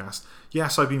podcast.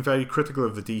 Yes, I've been very critical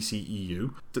of the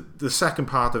DCEU. The second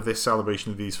part of this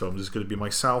celebration of these films is going to be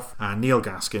myself and Neil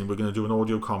Gaskin. We're going to do an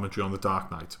audio commentary on The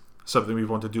Dark Knight. something we've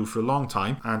wanted to do for a long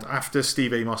time. And after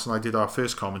Steve Amos and I did our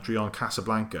first commentary on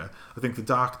Casablanca, I think The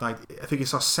Dark Knight, I think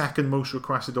it's our second most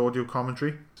requested audio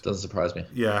commentary. Doesn't surprise me.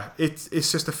 Yeah, it's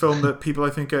just a film that people,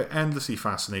 I think, are endlessly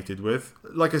fascinated with.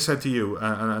 Like I said to you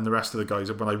and the rest of the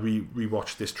guys when I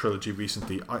rewatched this trilogy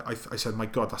recently, I said, my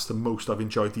God, that's the most I've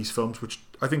enjoyed these films, which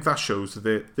I think that shows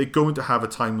that they're going to have a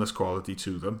timeless quality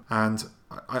to them. And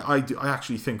I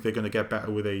actually think they're going to get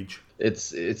better with age.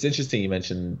 It's interesting you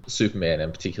mentioned Superman,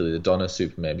 and particularly the Donner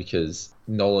Superman, because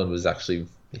Nolan was actually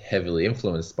heavily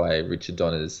influenced by Richard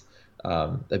Donner's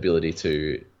ability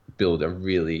to build a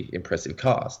really impressive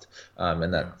cast,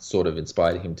 and that sort of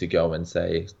inspired him to go and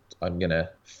say, I'm going to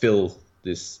fill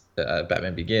this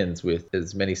Batman Begins with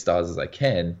as many stars as I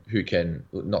can, who can,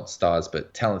 not stars,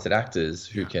 but talented actors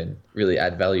who can really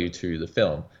add value to the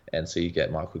film. And so you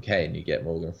get Michael Caine, you get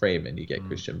Morgan Freeman, you get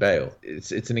Christian Bale.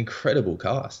 It's an incredible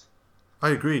cast. I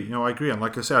agree. I agree. And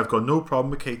like I said, I've got no problem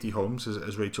with Katie Holmes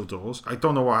as Rachel Dawes. I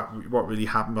don't know what really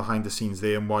happened behind the scenes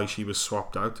there and why she was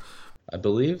swapped out. I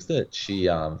believe that she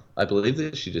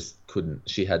just couldn't.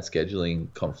 She had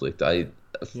scheduling conflict.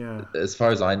 As far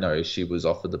as I know, she was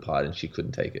offered the part and she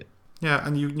couldn't take it. Yeah,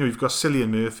 and you've got Cillian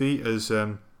Murphy as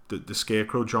the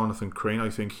Scarecrow, Jonathan Crane. I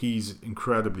think he's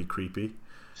incredibly creepy.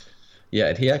 Yeah,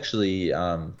 and he actually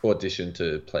auditioned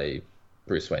to play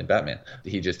Bruce Wayne Batman.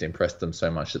 He just impressed them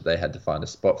so much that they had to find a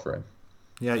spot for him.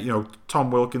 Yeah, Tom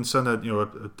Wilkinson,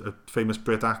 a famous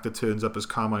Brit actor, turns up as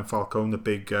Carmine Falcone, the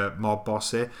big mob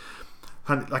boss there.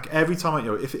 And like every time,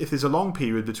 if there's a long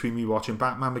period between me watching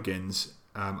Batman Begins,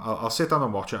 I'll sit down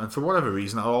and watch it, and for whatever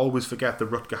reason, I'll always forget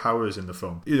that Rutger Hauer is in the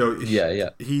film.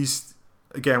 He's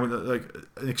again like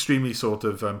an extremely sort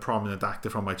of prominent actor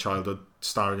from my childhood,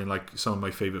 starring in like some of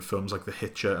my favourite films like The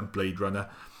Hitcher and Blade Runner.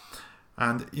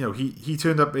 And he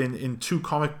turned up in two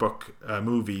comic book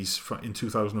movies in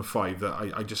 2005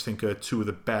 that I just think are two of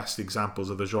the best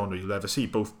examples of the genre you'll ever see.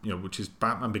 Both which is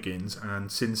Batman Begins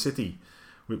and Sin City,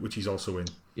 which he's also in.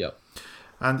 Yeah.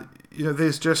 And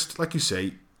there's just, like you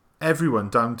say, everyone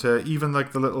down to even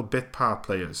like the little bit part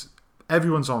players.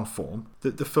 Everyone's on form.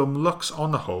 The film looks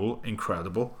on the whole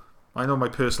incredible. I know my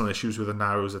personal issues with the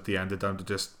narrows at the end are down to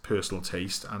just personal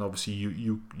taste, and obviously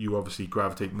you obviously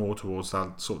gravitate more towards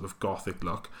that sort of gothic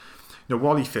look.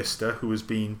 Wally Pfister, who has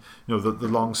been the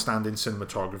long-standing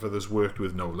cinematographer that's worked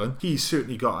with Nolan, he's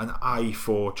certainly got an eye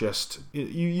for just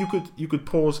you could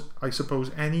pause, I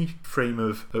suppose, any frame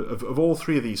of all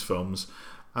three of these films,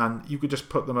 and you could just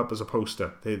put them up as a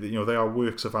poster. They are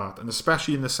works of art, and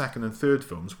especially in the second and third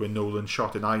films where Nolan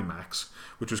shot in IMAX,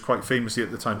 which was quite famously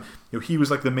at the time. He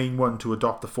was like the main one to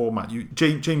adopt the format.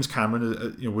 James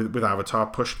Cameron, with Avatar,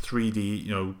 pushed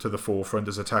 3D, to the forefront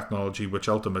as a technology, which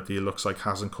ultimately it looks like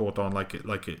hasn't caught on like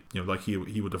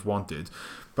he would have wanted.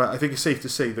 But I think it's safe to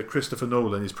say that Christopher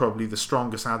Nolan is probably the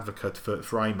strongest advocate for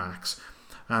IMAX,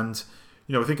 and.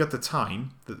 I think at the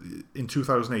time, in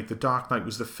 2008, The Dark Knight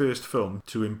was the first film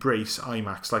to embrace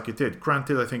IMAX like it did.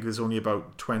 Granted, I think there's only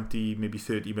about 20, maybe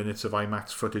 30 minutes of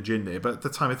IMAX footage in there, but at the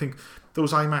time, I think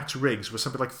those IMAX rigs were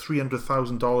something like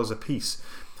 $300,000 a piece.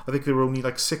 I think there were only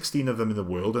like 16 of them in the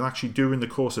world, and actually during the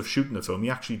course of shooting the film, he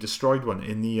actually destroyed one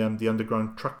in the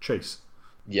underground truck chase.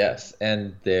 Yes,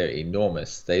 and they're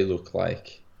enormous. They look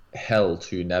like hell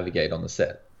to navigate on the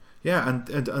set. Yeah,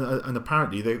 and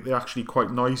apparently they're actually quite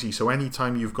noisy. So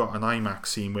anytime you've got an IMAX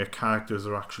scene where characters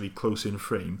are actually close in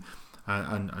frame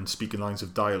and speaking lines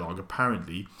of dialogue,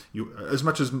 apparently, as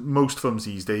much as most films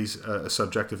these days are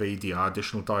subject of ADR,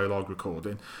 additional dialogue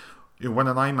recording, when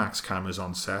an IMAX camera's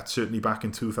on set, certainly back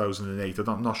in 2008,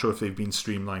 I'm not sure if they've been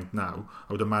streamlined now.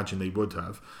 I would imagine they would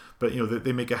have. But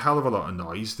they make a hell of a lot of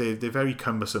noise. They're very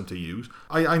cumbersome to use.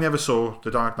 I never saw The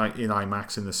Dark Knight in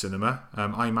IMAX in the cinema.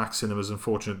 IMAX cinemas,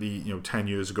 unfortunately, 10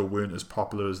 years ago weren't as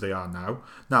popular as they are now.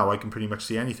 Now I can pretty much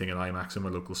see anything in IMAX in my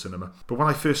local cinema. But when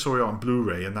I first saw it on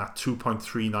Blu-ray, and that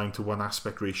 2.39 to 1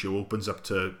 aspect ratio opens up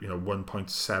to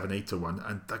 1.78 to 1,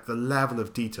 and like the level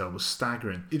of detail was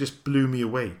staggering. It just blew me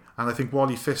away. And I think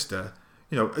Wally Pfister,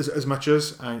 as much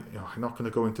as I'm not going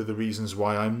to go into the reasons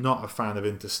why I'm not a fan of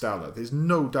Interstellar, there's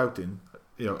no doubting,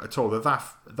 at all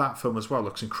that film as well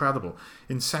looks incredible.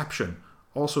 Inception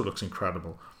also looks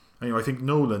incredible. And, I think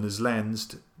Nolan has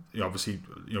lensed, obviously,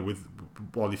 with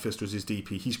Wally Pfister as his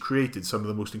DP, he's created some of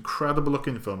the most incredible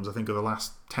looking films, I think, of the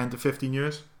last 10 to 15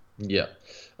 years. Yeah.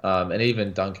 And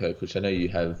even Dunkirk, which I know you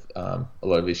have a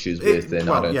lot of issues with.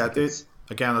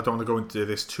 Again, I don't want to go into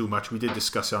this too much. We did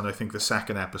discuss it on, I think, the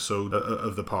second episode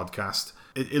of the podcast.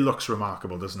 It looks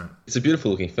remarkable, doesn't it? It's a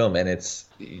beautiful looking film, and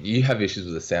you have issues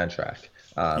with the soundtrack.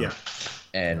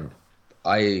 And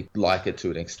I like it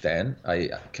to an extent. I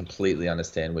completely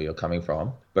understand where you're coming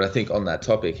from. But I think on that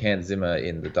topic, Hans Zimmer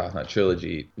in the Dark Knight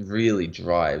trilogy really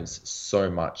drives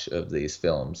so much of these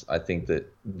films. I think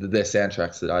that they're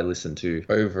soundtracks that I listened to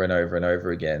over and over and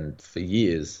over again for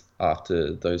years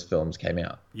after those films came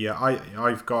out. Yeah,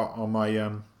 I've got on my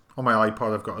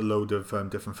iPod, I've got a load of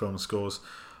different film scores.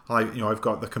 I've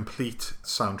got the complete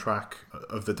soundtrack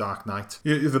of The Dark Knight.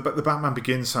 The Batman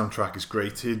Begins soundtrack is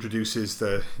great. It introduces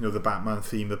the Batman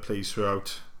theme that plays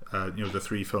throughout the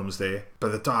three films there.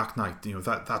 But The Dark Knight,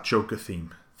 that Joker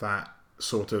theme, that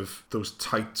sort of those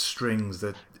tight strings,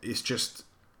 that it's just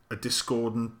a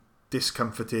discordant,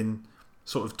 discomforting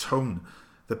sort of tone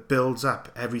that builds up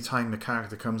every time the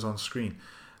character comes on screen.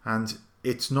 And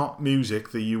it's not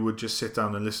music that you would just sit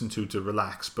down and listen to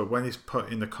relax, but when it's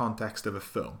put in the context of a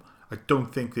film, I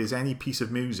don't think there's any piece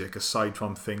of music aside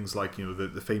from things like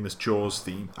the famous Jaws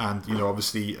theme, and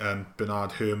obviously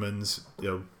Bernard Herrmann's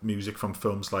music from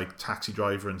films like Taxi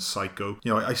Driver and Psycho.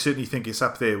 I certainly think it's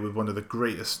up there with one of the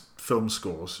greatest film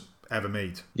scores ever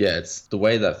made. Yeah, it's the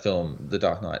way that film, The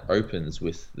Dark Knight, opens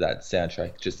with that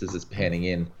soundtrack just as it's panning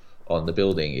in on the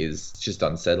building is just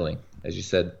unsettling, as you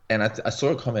said. And I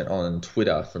saw a comment on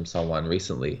Twitter from someone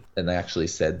recently, and they actually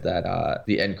said that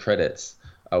the end credits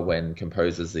are when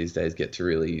composers these days get to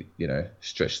really,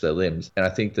 stretch their limbs. And I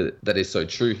think that is so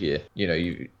true here.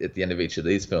 You at the end of each of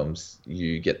these films,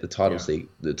 you get the title seat.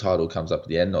 The title comes up at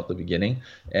the end, not the beginning.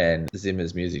 And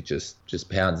Zimmer's music just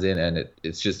pounds in, and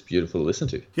it's just beautiful to listen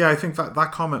to. Yeah, I think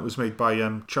that comment was made by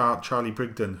Charlie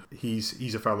Brigden.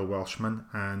 He's a fellow Welshman,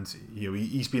 and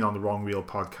he's been on the Wrong Reel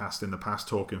podcast in the past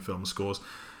talking film scores.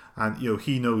 And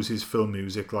he knows his film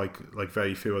music like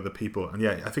very few other people. And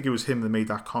yeah, I think it was him that made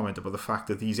that comment about the fact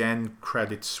that these end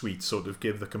credit suites sort of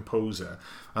give the composer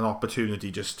an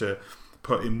opportunity just to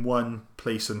put in one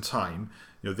place and time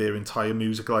their entire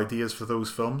musical ideas for those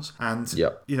films. And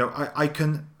I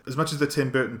can, as much as the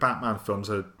Tim Burton Batman films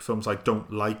are films I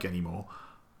don't like anymore,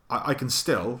 I can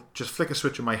still just flick a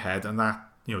switch in my head, and that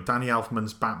Danny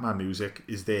Elfman's Batman music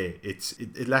is there.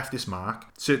 It left its mark.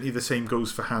 Certainly the same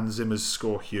goes for Hans Zimmer's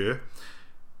score here.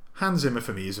 Hans Zimmer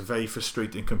for me is a very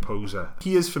frustrating composer.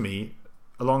 He is for me,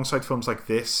 alongside films like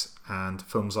this and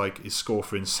films like his score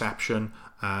for Inception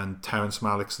and Terrence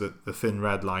Malick's The Thin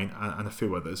Red Line and a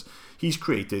few others, he's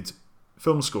created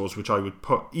film scores which I would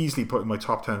easily put in my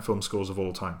top 10 film scores of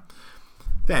all time.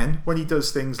 Then, when he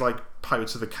does things like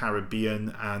Pirates of the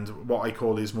Caribbean and what I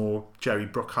call his more Jerry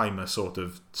Bruckheimer sort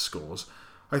of scores,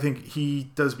 I think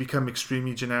he does become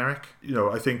extremely generic.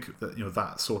 I think that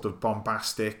that sort of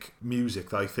bombastic music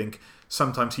that I think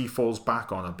sometimes he falls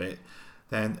back on a bit,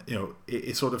 then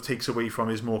it sort of takes away from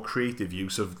his more creative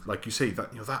use of, like you say,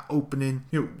 that that opening.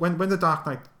 When The Dark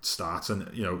Knight starts, and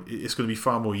it's going to be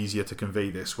far more easier to convey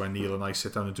this when Neil and I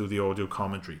sit down and do the audio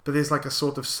commentary. But there's like a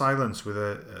sort of silence with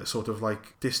a sort of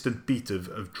like distant beat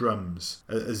of drums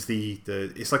as the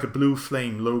it's like a blue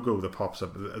flame logo that pops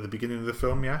up at the beginning of the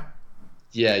film. Yeah.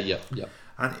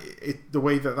 And the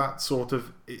way that sort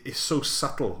of is so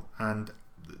subtle, and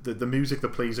the music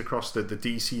that plays across the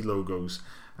DC logos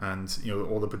and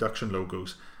all the production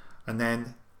logos, and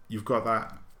then you've got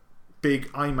that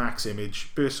big IMAX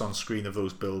image bursts on screen of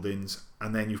those buildings,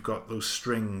 and then you've got those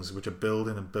strings which are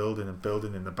building and building and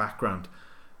building in the background.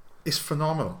 It's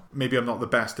phenomenal. Maybe I'm not the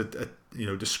best at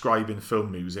describing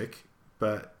film music,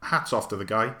 but hats off to the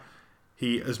guy.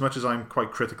 He, as much as I'm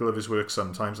quite critical of his work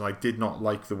sometimes, and I did not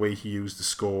like the way he used the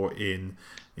score in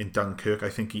Dunkirk, I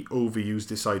think he overused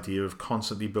this idea of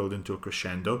constantly building to a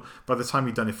crescendo. By the time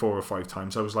he'd done it 4 or 5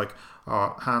 times, I was like,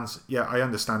 Hans, yeah, I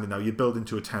understand it now. You build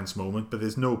into a tense moment, but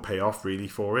there's no payoff really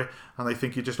for it, and I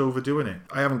think you're just overdoing it.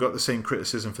 I haven't got the same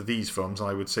criticism for these films, and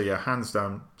I would say, hands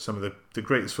down, some of the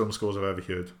greatest film scores I've ever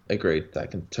heard. Agreed. I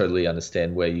can totally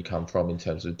understand where you come from in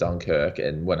terms of Dunkirk,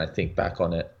 and when I think back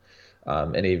on it,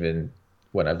 and even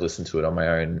when I've listened to it on my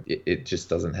own, it just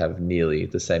doesn't have nearly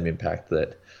the same impact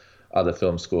that other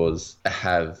film scores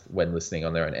have when listening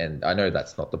on their own. And I know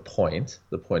that's not the point.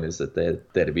 The point is that they're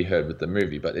there to be heard with the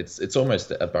movie, but it's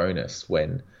almost a bonus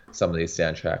when some of these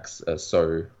soundtracks are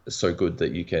so good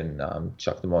that you can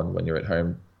chuck them on when you're at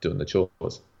home doing the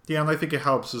chores. Yeah, and I think it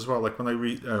helps as well. Like when I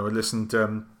listened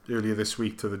earlier this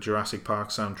week to the Jurassic Park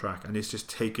soundtrack, and it's just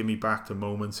taking me back to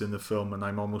moments in the film, and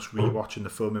I'm almost rewatching the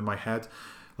film in my head.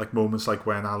 Like moments like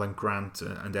when Alan Grant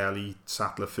and Ellie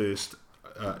Sattler first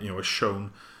are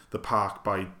shown the park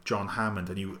by John Hammond,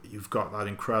 and you've got that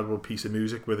incredible piece of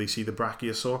music where they see the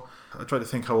brachiosaur. I try to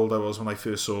think how old I was when I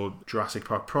first saw Jurassic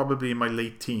Park, probably in my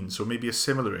late teens, so maybe a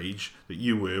similar age that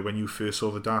you were when you first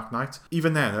saw The Dark Knight.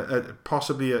 Even then,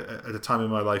 possibly at a time in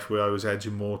my life where I was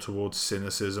edging more towards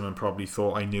cynicism and probably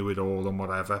thought I knew it all and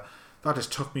whatever, that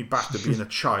just took me back to being a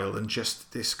child and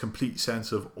just this complete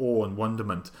sense of awe and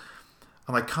wonderment.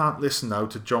 And I can't listen now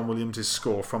to John Williams'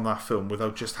 score from that film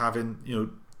without just having,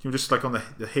 just like on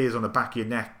the hairs on the back of your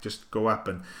neck just go up.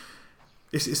 And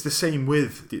it's the same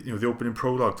with the opening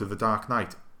prologue to The Dark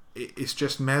Knight. It's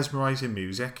just mesmerising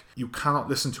music. You cannot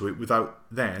listen to it without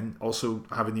then also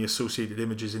having the associated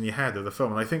images in your head of the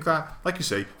film. And I think that, like you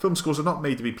say, film scores are not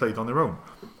made to be played on their own.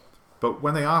 But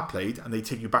when they are played and they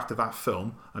take you back to that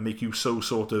film and make you so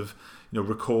sort of,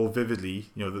 recall vividly,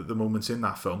 the moments in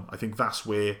that film, I think that's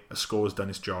where a score has done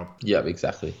its job. Yeah,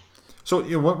 exactly. So,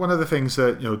 one of the things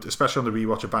that, especially on the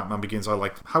rewatch of Batman Begins, I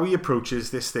like how he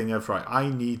approaches this thing of, right, I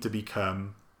need to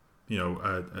become,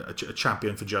 a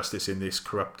champion for justice in this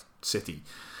corrupt city.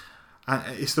 And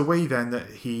it's the way then that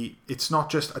it's not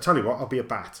just, I tell you what, I'll be a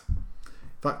bat.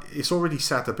 That it's already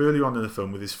set up early on in the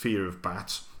film with his fear of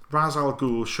bats. Ra's al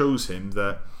Ghul shows him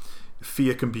that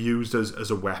fear can be used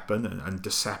as a weapon, and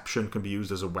deception can be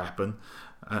used as a weapon,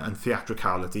 and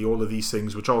theatricality, all of these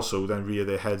things which also then rear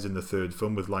their heads in the third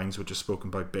film with lines which are spoken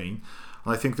by Bane.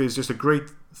 And I think there's just a great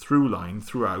through line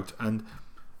throughout, and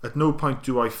at no point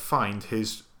do I find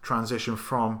his transition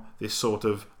from this sort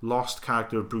of lost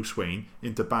character of Bruce Wayne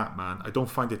into Batman, I don't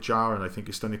find it jarring. I think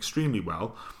it's done extremely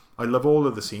well. I love all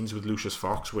of the scenes with Lucius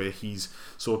Fox where he's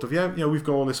sort of, we've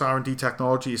got all this R&D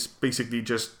technology, it's basically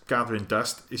just gathering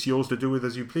dust, it's yours to do with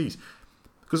as you please.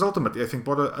 Because ultimately, I think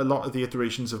what a lot of the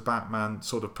iterations of Batman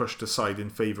sort of pushed aside in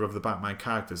favour of the Batman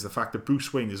characters, the fact that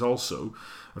Bruce Wayne is also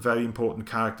a very important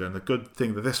character, and the good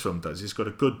thing that this film does is got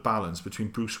a good balance between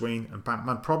Bruce Wayne and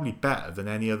Batman, probably better than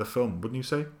any other film, wouldn't you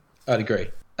say? I'd agree.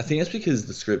 I think it's because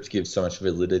the script gives so much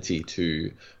validity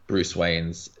to Bruce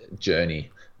Wayne's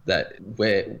journey that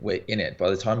we're in it. By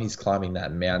the time he's climbing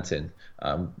that mountain,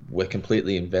 we're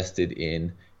completely invested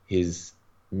in his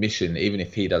mission, even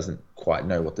if he doesn't quite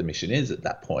know what the mission is at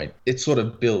that point. It sort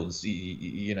of builds.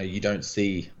 You don't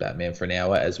see Batman for an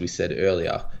hour, as we said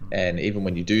earlier, and even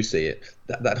when you do see it,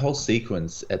 that whole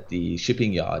sequence at the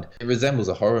shipping yard, it resembles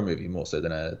a horror movie more so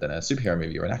than a superhero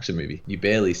movie or an action movie. You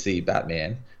barely see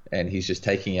Batman, and he's just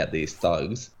taking out these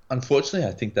thugs. Unfortunately,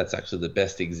 I think that's actually the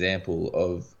best example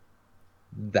of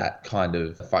that kind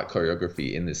of fight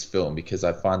choreography in this film, because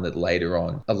I find that later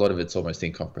on a lot of it's almost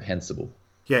incomprehensible.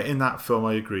 Yeah, in that film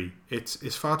I agree.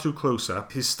 It's far too close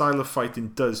up. His style of fighting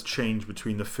does change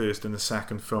between the first and the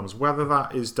second films, whether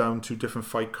that is down to different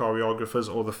fight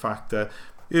choreographers or the fact that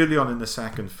early on in the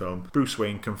second film, Bruce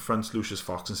Wayne confronts Lucius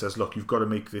Fox and says, look, you've got to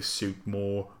make this suit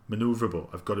more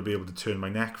manoeuvrable. I've got to be able to turn my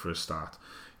neck for a start.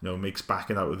 Makes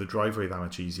backing out of the driveway that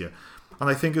much easier. And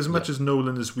I think as much as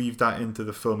Nolan has weaved that into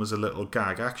the film as a little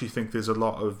gag, I actually think there's a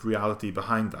lot of reality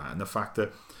behind that, and the fact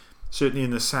that certainly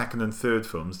in the second and third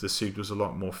films the suit was a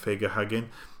lot more figure hugging.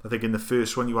 I think in the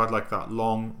first one you had like that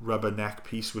long rubber neck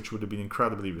piece which would have been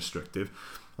incredibly restrictive,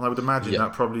 and I would imagine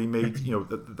that probably made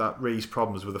that raised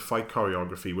problems with the fight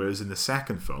choreography, whereas in the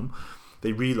second film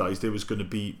they realised there was going to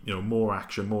be more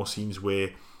action, more scenes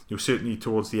where certainly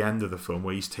towards the end of the film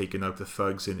where he's taken out the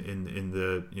thugs in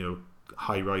the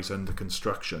high-rise under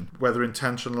construction. Whether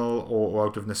intentional or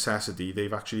out of necessity,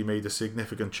 they've actually made a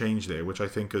significant change there, which I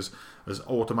think has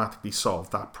automatically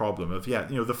solved that problem of,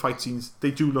 the fight scenes, they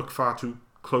do look far too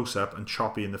close up and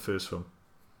choppy in the first film.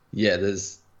 Yeah,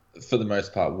 there's, for the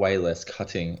most part, way less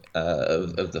cutting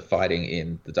of the fighting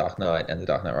in The Dark Knight and The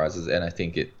Dark Knight Rises, and I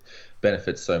think it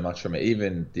benefits so much from it.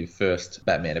 Even the first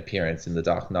Batman appearance in The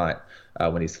Dark Knight,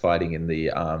 when he's fighting in the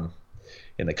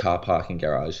car parking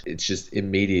garage, it's just an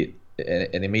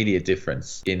immediate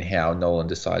difference in how Nolan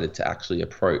decided to actually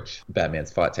approach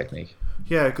Batman's fight technique.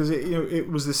 Yeah, because it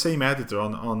was the same editor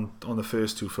on the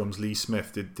first two films. Lee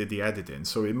Smith did the editing,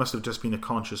 so it must have just been a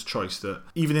conscious choice that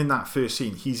even in that first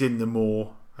scene, he's in the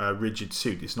more rigid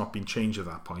suit. It's not been changed at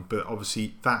that point, but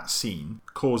obviously that scene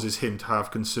causes him to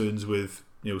have concerns with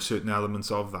certain elements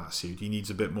of that suit. He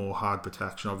needs a bit more hard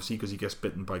protection, obviously, because he gets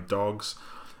bitten by dogs.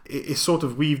 It's sort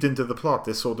of weaved into the plot,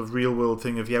 this sort of real world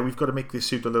thing of, we've got to make this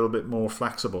suit a little bit more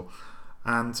flexible.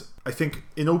 And I think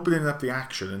in opening up the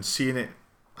action and seeing it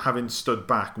having stood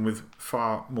back and with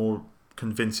far more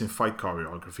convincing fight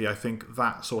choreography, I think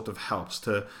that sort of helps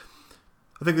to...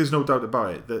 I think there's no doubt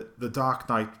about it that The Dark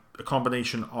Knight, a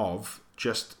combination of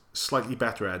just slightly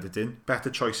better editing, better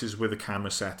choices with the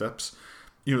camera setups,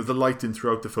 The lighting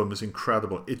throughout the film is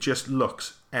incredible. It just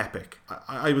looks epic.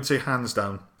 I would say hands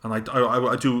down. And I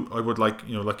would like,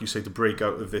 like you say, to break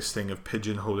out of this thing of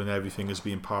pigeonholing everything as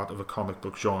being part of a comic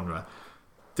book genre.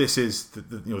 This is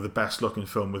the best looking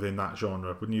film within that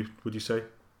genre, would you say?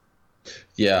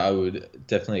 Yeah, I would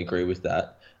definitely agree with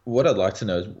that. What I'd like to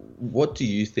know is, what do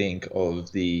you think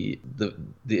of the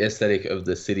aesthetic of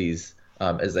the cities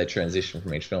as they transition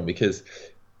from each film? Because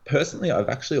personally, I've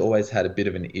actually always had a bit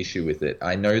of an issue with it.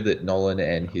 I know that Nolan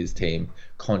and his team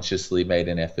consciously made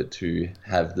an effort to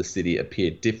have the city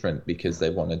appear different because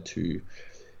they wanted to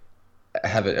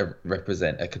have it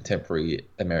represent a contemporary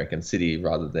American city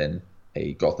rather than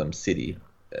a Gotham City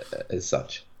as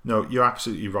such. No, you're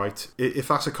absolutely right. If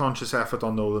that's a conscious effort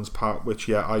on Nolan's part, which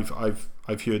I've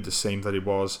heard the same that it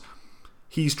was,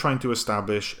 he's trying to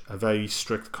establish a very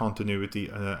strict continuity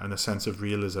and a sense of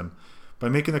realism by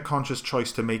making a conscious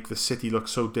choice to make the city look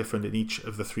so different in each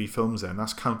of the three films. Then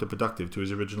that's counterproductive to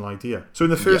his original idea. So in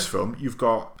the first film, you've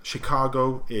got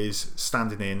Chicago is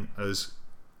standing in as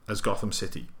Gotham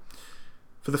City.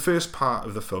 For the first part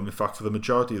of the film, in fact for the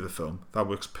majority of the film, that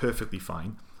works perfectly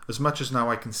fine. As much as now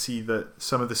I can see that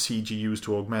some of the CG used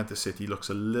to augment the city looks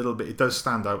a little bit, it does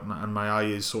stand out, and my eye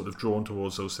is sort of drawn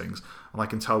towards those things, and I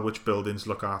can tell which buildings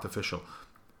look artificial.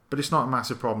 But it's not a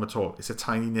massive problem at all. It's a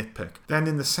tiny nitpick. Then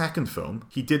in the second film,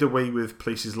 he did away with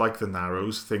places like the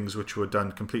Narrows, things which were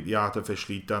done completely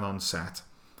artificially, done on set.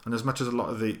 And as much as a lot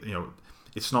of the,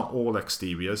 it's not all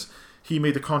exteriors, he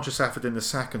made a conscious effort in the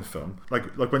second film,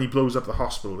 like when he blows up the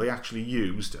hospital, they actually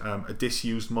used a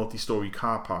disused multi-story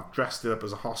car park, dressed it up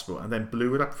as a hospital, and then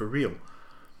blew it up for real.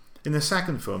 In the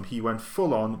second film, he went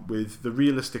full on with the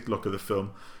realistic look of the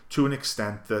film to an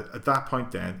extent that at that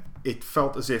point then, it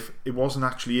felt as if it wasn't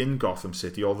actually in Gotham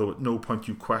City, although at no point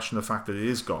you question the fact that it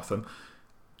is Gotham.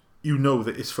 You know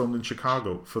that it's filmed in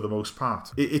Chicago for the most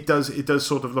part. It does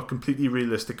sort of look completely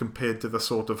realistic compared to the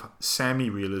sort of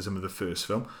semi-realism of the first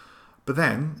film. But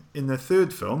then, in the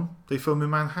third film, they film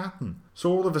in Manhattan.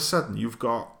 So all of a sudden, you've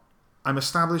got, I'm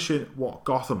establishing what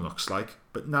Gotham looks like,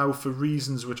 but now for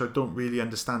reasons which I don't really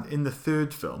understand, in the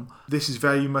third film, this is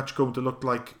very much going to look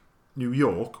like New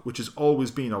York, which has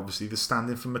always been, obviously, the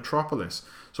stand-in for Metropolis.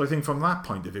 So I think from that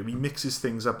point of view, he mixes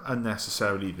things up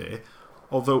unnecessarily there.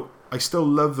 Although, I still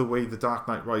love the way The Dark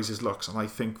Knight Rises looks, and I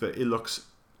think that it looks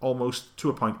almost, to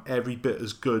a point, every bit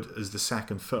as good as the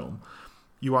second film.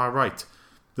 You are right.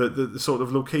 The sort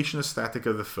of location aesthetic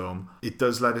of the film, it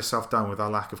does let itself down with our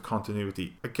lack of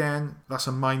continuity. Again, that's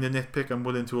a minor nitpick I'm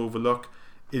willing to overlook.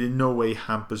 It in no way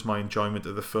hampers my enjoyment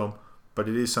of the film, but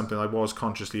it is something I was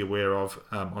consciously aware of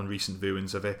on recent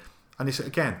viewings of it. And it's,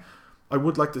 again, I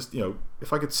would like to,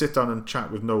 if I could sit down and chat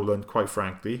with Nolan, quite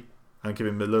frankly, and give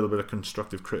him a little bit of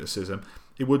constructive criticism,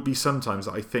 it would be sometimes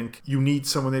that I think you need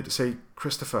someone there to say,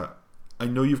 Christopher, I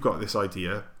know you've got this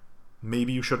idea,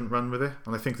 maybe you shouldn't run with it.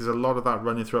 And I think there's a lot of that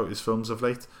running throughout his films of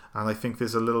late, and I think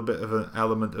there's a little bit of an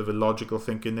element of illogical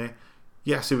thinking there.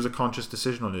 Yes, it was a conscious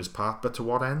decision on his part, but to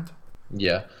what end?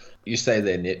 Yeah, you say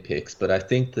they're nitpicks, but I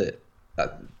think that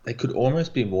they could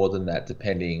almost be more than that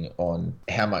depending on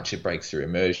how much it breaks your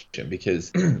immersion,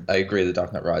 because I agree The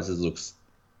Dark Knight Rises looks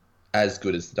as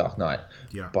good as The Dark Knight,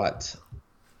 but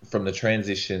from the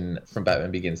transition from Batman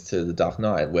Begins to The Dark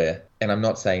Knight, and I'm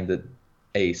not saying that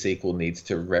a sequel needs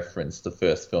to reference the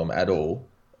first film at all,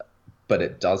 but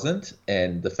it doesn't,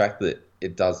 and the fact that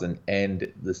it doesn't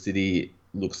and the city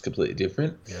looks completely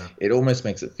different, it almost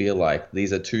makes it feel like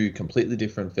these are two completely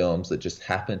different films that just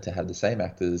happen to have the same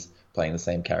actors playing the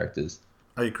same characters.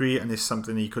 I agree, and it's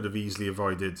something he could have easily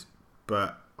avoided,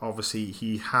 but obviously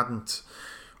he hadn't.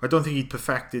 I don't think he'd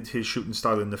perfected his shooting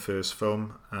style in the first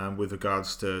film with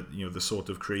regards to the sort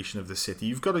of creation of the city.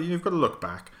 You've got to look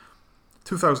back.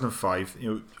 2005,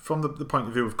 from the point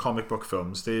of view of comic book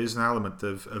films, there is an element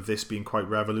of this being quite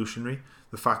revolutionary.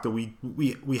 The fact that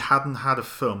we hadn't had a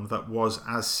film that was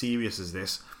as serious as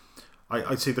this.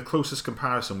 I'd say the closest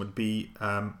comparison would be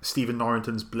Stephen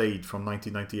Norrington's Blade from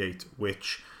 1998,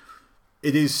 which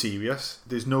it is serious.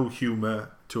 There's no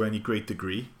humour to any great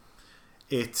degree.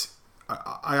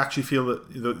 I actually feel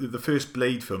that the first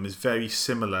Blade film is very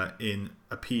similar in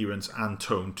appearance and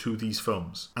tone to these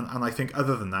films. And I think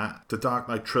other than that, the Dark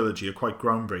Knight trilogy are quite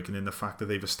groundbreaking in the fact that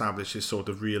they've established this sort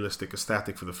of realistic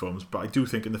aesthetic for the films. But I do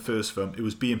think in the first film, it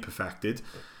was being perfected.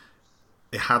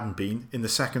 It hadn't been. In the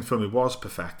second film, it was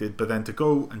perfected. But then to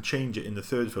go and change it in the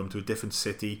third film to a different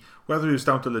city, whether it was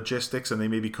down to logistics and they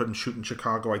maybe couldn't shoot in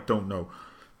Chicago, I don't know.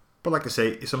 But like I say,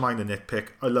 it's a minor nitpick.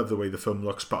 I love the way the film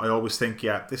looks, but I always think,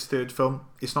 this third film,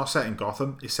 it's not set in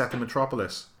Gotham, it's set in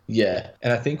Metropolis. Yeah,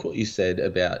 and I think what you said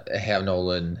about how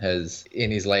Nolan has,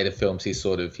 in his later films,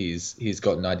 he's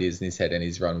gotten ideas in his head and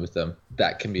he's run with them.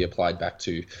 That can be applied back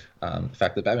to the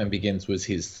fact that Batman Begins was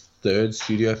his third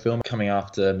studio film, coming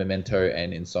after Memento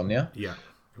and Insomnia. Yeah,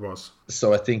 it was.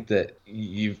 So I think that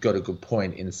you've got a good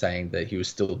point in saying that he was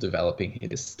still developing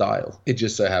his style. It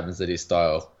just so happens that his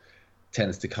style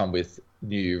tends to come with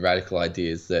new radical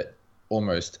ideas that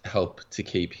almost help to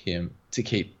keep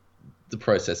the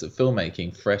process of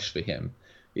filmmaking fresh for him,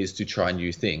 is to try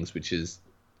new things, which is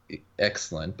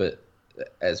excellent. But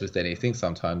as with anything,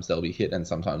 sometimes they'll be hit and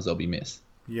sometimes they'll be missed.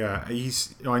 Yeah,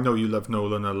 I know you love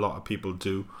Nolan, a lot of people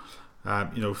do.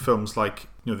 Films like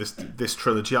this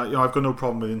trilogy. I've got no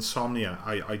problem with Insomnia.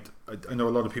 I know a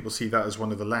lot of people see that as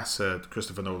one of the lesser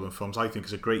Christopher Nolan films. I think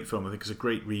it's a great film. I think it's a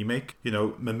great remake.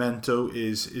 Memento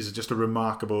is just a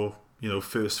remarkable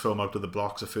first film out of the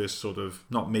blocks, a first sort of,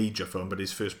 not major film, but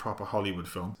his first proper Hollywood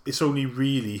film. It's only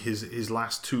really his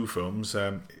last two films,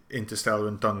 Interstellar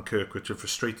and Dunkirk, which have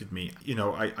frustrated me.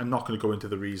 I'm not going to go into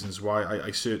the reasons why.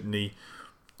 I certainly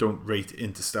don't rate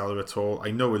Interstellar at all. I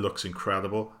know it looks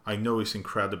incredible. I know it's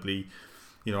incredibly,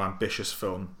 ambitious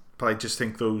film. But I just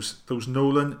think those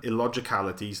Nolan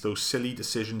illogicalities, those silly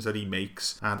decisions that he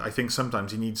makes, and I think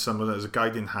sometimes he needs someone as a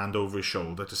guiding hand over his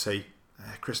shoulder to say,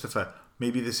 Christopher,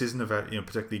 maybe this isn't a very,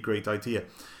 particularly great idea.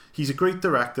 He's a great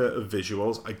director of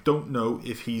visuals. I don't know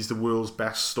if he's the world's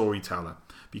best storyteller,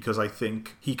 because I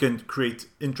think he can create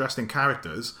interesting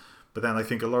characters, but then I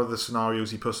think a lot of the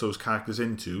scenarios he puts those characters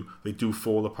into, they do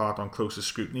fall apart on closer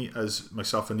scrutiny, as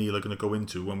myself and Neil are going to go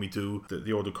into when we do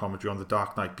the audio commentary on The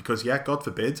Dark Knight. Because, yeah, God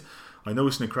forbid, I know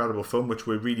it's an incredible film, which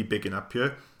we're really bigging up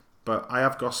here, but I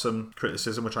have got some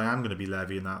criticism, which I am going to be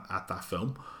levying at that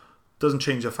film. Doesn't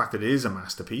change the fact that it is a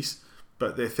masterpiece,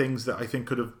 but they're things that I think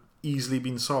could have easily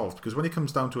been solved. Because when it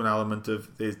comes down to an element of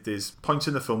there's points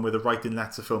in the film where the writing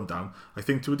lets the film down, I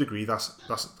think to a degree that's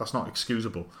not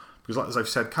excusable. Because as I've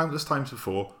said countless times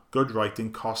before, good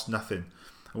writing costs nothing.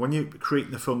 And when you're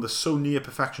creating a film that's so near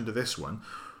perfection to this one,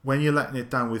 when you're letting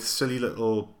it down with silly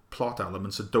little plot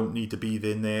elements that don't need to be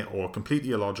in there, or are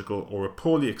completely illogical, or are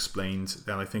poorly explained,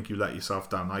 then I think you let yourself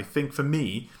down. I think for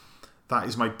me, that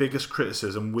is my biggest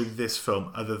criticism with this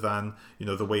film, other than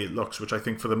the way it looks, which I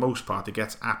think for the most part it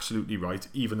gets absolutely right,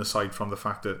 even aside from the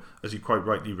fact that, as you quite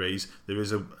rightly raise, there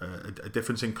is a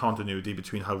difference in continuity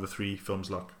between how the three films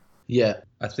look. Yeah,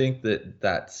 I think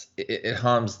it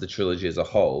harms the trilogy as a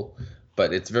whole,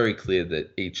 but it's very clear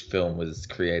that each film was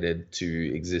created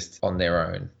to exist on their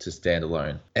own, to stand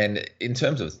alone. And in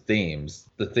terms of themes,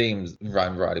 the themes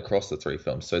run right across the three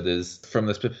films. So there's, from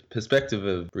the perspective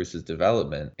of Bruce's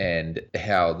development and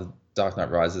how The Dark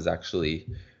Knight Rises actually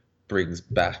brings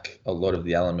back a lot of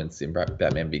the elements in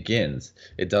Batman Begins,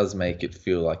 it does make it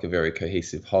feel like a very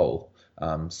cohesive whole.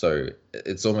 So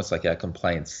it's almost like our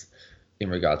complaints in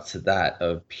regards to that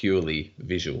are purely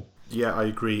visual. Yeah, I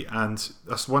agree, and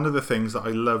that's one of the things that I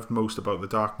loved most about The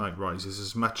Dark Knight Rises.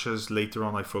 As much as later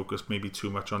on I focused maybe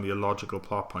too much on the illogical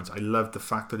plot points, I loved the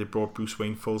fact that it brought Bruce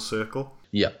Wayne full circle.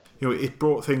 Yeah. It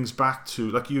brought things back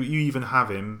to, like, you even have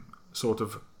him sort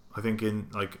of, I think, in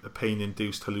like a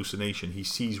pain-induced hallucination. He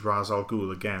sees Ra's al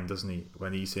Ghul again, doesn't he,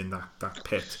 when he's in that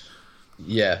pit.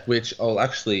 Yeah, which I'll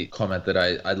actually comment that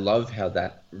I love how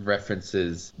that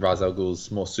references Ra's al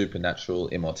Ghul's more supernatural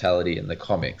immortality in the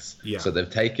comics. Yeah. So they've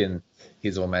taken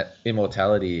his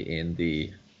immortality in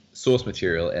the source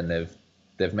material and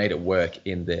they've made it work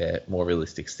in their more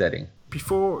realistic setting.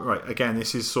 Again,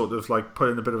 this is sort of like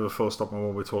putting a bit of a full stop on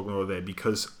what we're talking about there,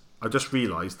 because I just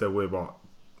realised that we're well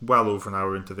over an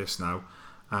hour into this now,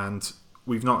 and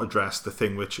we've not addressed the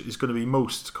thing which is going to be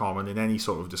most common in any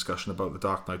sort of discussion about the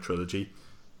Dark Knight trilogy: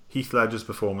 Heath Ledger's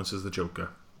performance as the Joker.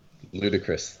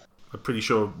 Ludicrous. I'm pretty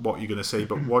sure what you're going to say,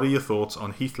 but what are your thoughts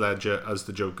on Heath Ledger as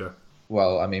the Joker?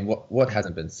 Well, I mean, what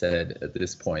hasn't been said at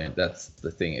this point? That's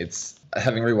the thing. It's,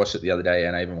 having rewatched it the other day,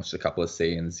 and I even watched a couple of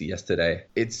scenes yesterday,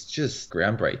 it's just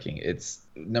groundbreaking. It's,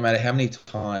 no matter how many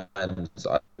times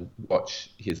I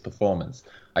watch his performance,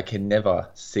 I can never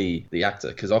see the actor,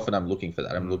 because often I'm looking for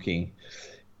that. I'm looking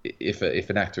if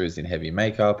an actor is in heavy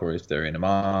makeup or if they're in a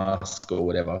mask or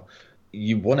whatever.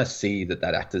 You want to see that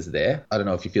actor's there. I don't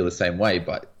know if you feel the same way,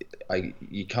 but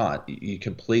you can't. You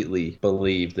completely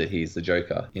believe that he's the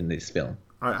Joker in this film.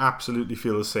 I absolutely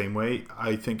feel the same way.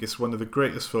 I think it's one of the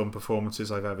greatest film performances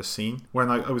I've ever seen. When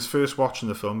I was first watching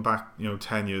the film back,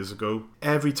 10 years ago,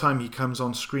 every time he comes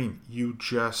on screen, you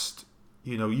just,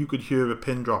 you could hear a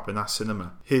pin drop in that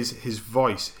cinema. His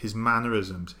voice, his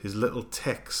mannerisms, his little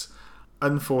tics.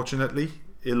 Unfortunately,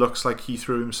 it looks like he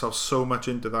threw himself so much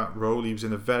into that role. He was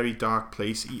in a very dark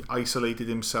place. He isolated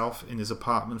himself in his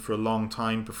apartment for a long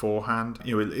time beforehand.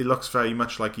 You know, it looks very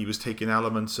much like he was taking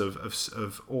elements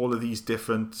of all of these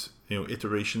different, you know,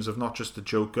 iterations of not just the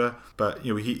Joker, but,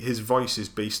 you know, his voice is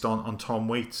based on Tom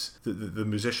Waits, the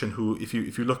musician who, if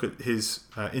you look at his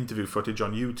interview footage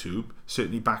on YouTube,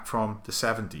 certainly back from the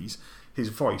 70s, his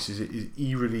voice is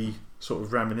eerily sort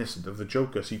of reminiscent of the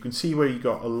Joker. So you can see where he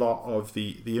got a lot of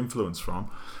the influence from.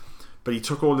 But he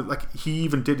took all the, like, he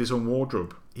even did his own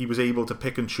wardrobe. He was able to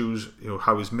pick and choose, you know,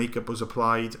 how his makeup was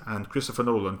applied, and Christopher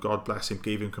Nolan, God bless him,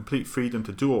 gave him complete freedom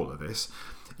to do all of this.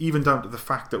 Even down to the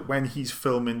fact that when he's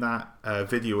filming that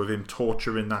video of him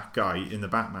torturing that guy in the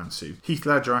Batman suit, Heath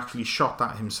Ledger actually shot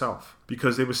that himself,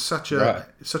 because there was such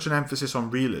an emphasis on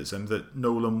realism that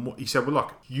Nolan, he said, well,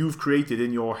 look, you've created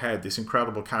in your head this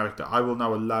incredible character. I will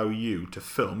now allow you to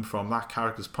film from that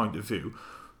character's point of view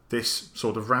this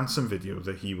sort of ransom video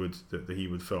that he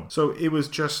would film. So it's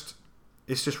just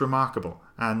remarkable,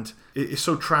 and it's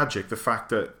so tragic, the fact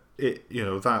that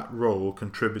that role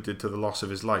contributed to the loss of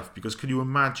his life. Because can you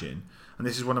imagine, and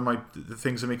this is one of the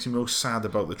things that makes me most sad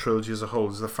about the trilogy as a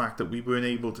whole, is the fact that we weren't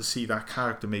able to see that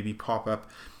character maybe pop up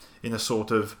in a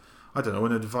sort of, I don't know,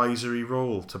 an advisory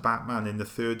role to Batman in the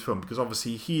third film. Because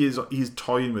obviously he's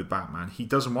toying with Batman. He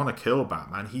doesn't want to kill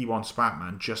Batman. He wants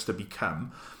Batman just to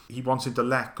become. He wants him to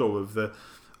let go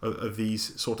of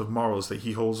these sort of morals that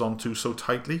he holds on to so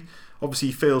tightly. Obviously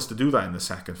he fails to do that in the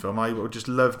second film. I would just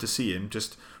love to see him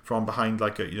just from behind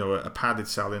like a padded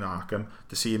cell in Arkham,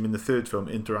 to see him in the third film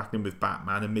interacting with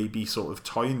Batman and maybe sort of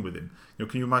toying with him. You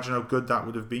know, can you imagine how good that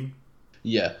would have been?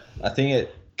 Yeah, I think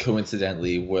it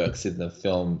coincidentally works in the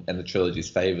film and the trilogy's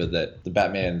favor that the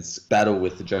Batman's battle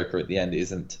with the Joker at the end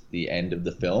isn't the end of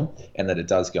the film, and that it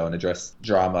does go and address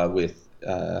drama with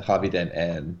Harvey Dent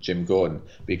and Jim Gordon,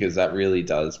 because that really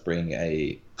does bring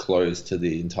a close to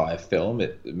the entire film.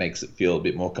 It makes it feel a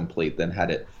bit more complete than had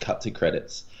it cut to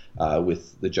credits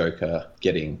with the Joker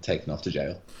getting taken off to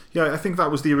jail. Yeah, I think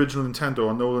that was the original Nintendo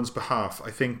on Nolan's behalf.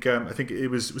 I think it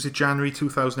was it January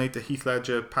 2008 that Heath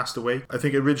Ledger passed away. I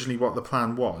think originally what the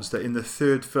plan was that in the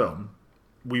third film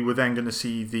we were then going to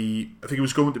see I think it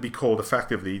was going to be called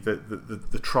effectively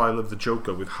the trial of the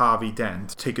Joker, with Harvey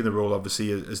Dent taking the role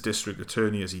obviously as district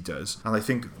attorney as he does. And I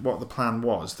think what the plan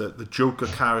was that the Joker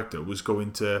character was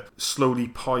going to slowly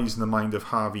poison the mind of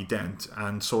Harvey Dent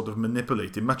and sort of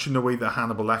manipulate him, much in the way that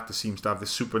Hannibal Lecter seems to have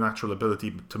this supernatural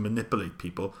ability to manipulate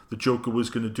people. The Joker was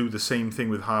going to do the same thing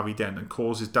with Harvey Dent and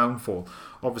cause his downfall.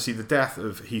 Obviously the death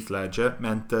of Heath Ledger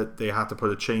meant that they had to put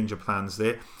a change of plans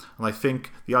there. And I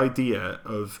think the idea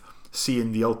of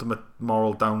seeing the ultimate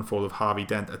moral downfall of Harvey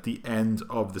Dent at the end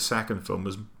of the second film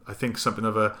was, I think, something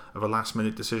of a last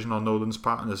minute decision on Nolan's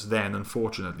part, and has then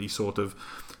unfortunately sort of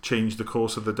changed the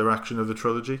course of the direction of the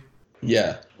trilogy.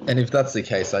 Yeah, and if that's the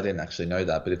case, I didn't actually know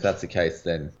that, but if that's the case,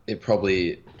 then it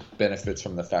probably benefits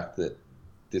from the fact that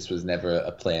this was never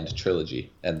a planned trilogy,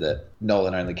 and that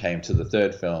Nolan only came to the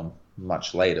third film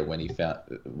much later when he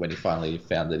finally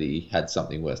found that he had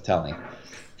something worth telling.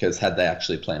 Because had they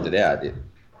actually planned it out, it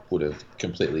would have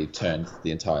completely turned the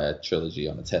entire trilogy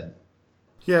on its head.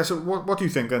 Yeah, so what do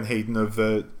you think then, Haydn, of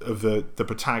the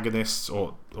protagonists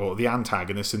or the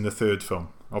antagonists in the third film?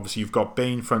 Obviously you've got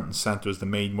Bane front and centre as the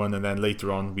main one, and then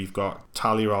later on we've got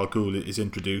Talia al Ghul is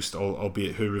introduced,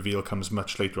 albeit her reveal comes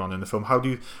much later on in the film.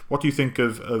 What do you think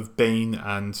of Bane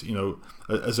and, you know,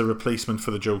 as a replacement for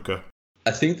the Joker? I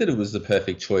think that it was the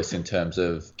perfect choice in terms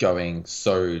of going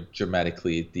so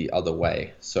dramatically the other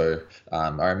way. So I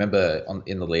remember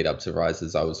in the lead up to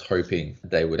Rises, I was hoping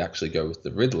they would actually go with the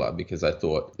Riddler, because I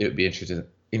thought it would be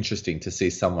interesting to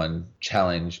see someone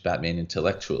challenge Batman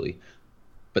intellectually.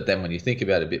 But then when you think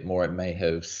about it a bit more, it may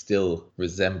have still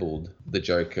resembled the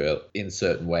Joker in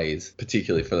certain ways,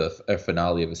 particularly for a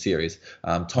finale of a series.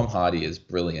 Tom Hardy is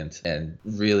brilliant and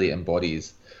really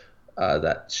embodies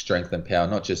that strength and power,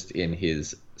 not just in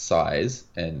his size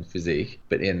and physique,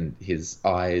 but in his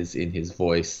eyes, in his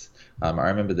voice. I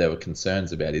remember there were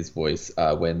concerns about his voice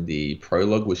when the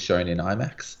prologue was shown in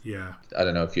IMAX. Yeah. I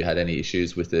don't know if you had any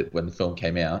issues with it when the film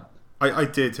came out. I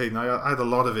did, Hayden. I had a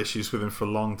lot of issues with him for a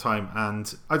long time,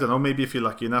 and I don't know, maybe if you're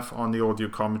lucky enough on the audio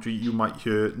commentary, you might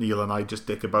hear Neil and I just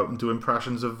dick about and do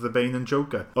impressions of the Bane and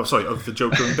Joker. Oh, sorry, of the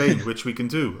Joker and Bane, which we can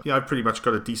do. Yeah, I've pretty much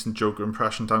got a decent Joker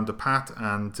impression down to pat,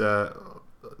 and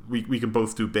we can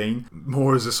both do Bane,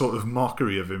 more as a sort of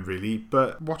mockery of him, really.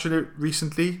 But watching it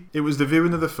recently, it was the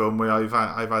viewing of the film where I've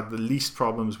had the least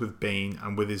problems with Bane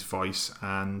and with his voice,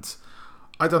 and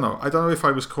I don't know if I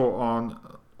was caught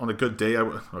on on a good day,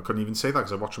 I couldn't even say that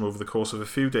because I watched them over the course of a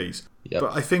few days. Yep.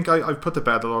 But I think I've put to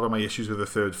bed a lot of my issues with the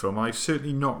third film. I've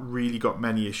certainly not really got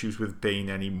many issues with Bane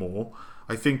anymore.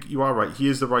 I think you are right. He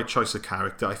is the right choice of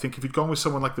character. I think if you'd gone with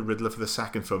someone like the Riddler for the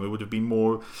second film, it would have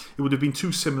been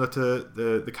too similar to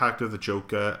the character of the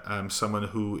Joker, someone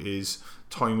who is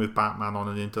toying with Batman on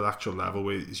an intellectual level,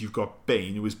 whereas you've got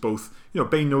Bane, who is both,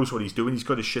 Bane knows what he's doing, he's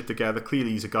got his shit together,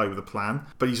 clearly he's a guy with a plan,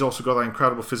 but he's also got that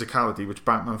incredible physicality, which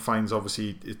Batman finds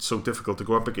obviously it's so difficult to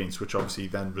go up against, which obviously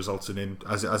then results in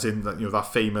as in that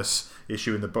famous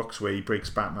issue in the books where he breaks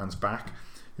Batman's back.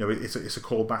 It's a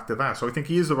callback to that. So I think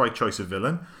he is the right choice of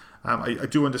villain. I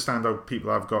do understand how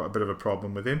people have got a bit of a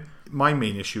problem with him. My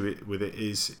main issue with it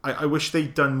is I wish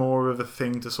they'd done more of a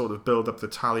thing to sort of build up the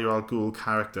Talia al Ghul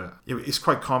character. It's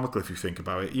quite comical if you think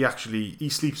about it. He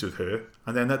sleeps with her,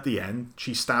 and then at the end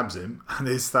she stabs him, and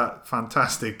there's that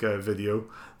fantastic video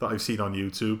that I've seen on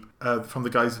YouTube from the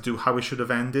guys that do How It Should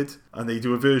Have Ended, and they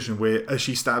do a version where as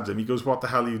she stabs him, he goes, "What the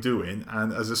hell are you doing?"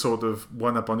 And as a sort of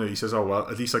one up on her, he says, "Oh well,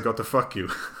 at least I got to fuck you,"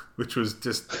 which was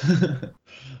just.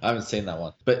 I haven't seen that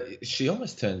one, but she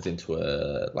almost turns into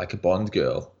a Bond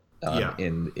girl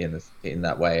in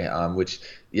that way, which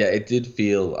it did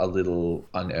feel a little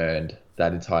unearned,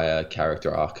 that entire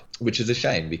character arc, which is a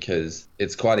shame because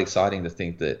it's quite exciting to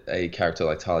think that a character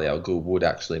like Talia al Ghul would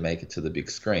actually make it to the big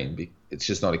screen. It's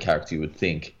just not a character you would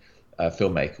think a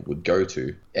filmmaker would go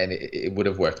to, and it would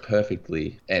have worked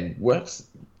perfectly and works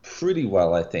pretty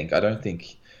well. I think. I don't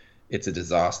think it's a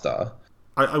disaster.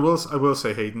 I will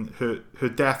say, Haydn, her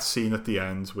death scene at the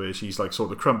end where she's like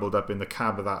sort of crumbled up in the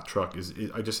cab of that truck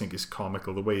I just think is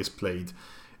comical. The way it's played,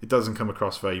 it doesn't come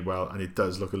across very well, and it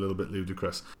does look a little bit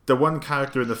ludicrous. The one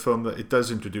character in the film that it does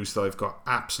introduce that I've got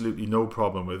absolutely no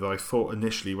problem with, I thought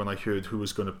initially when I heard who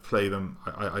was going to play them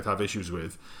I'd have issues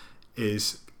with,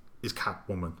 is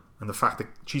Catwoman, and the fact that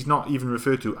she's not even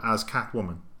referred to as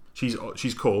Catwoman.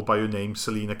 She's called by her name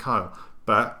Selina Kyle,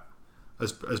 but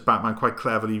as Batman quite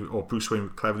cleverly, or Bruce Wayne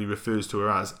cleverly refers to her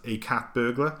as, a cat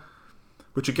burglar,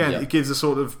 which again it gives a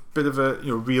sort of bit of a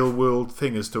real world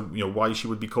thing as to why she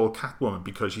would be called Catwoman,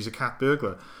 because she's a cat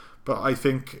burglar. But I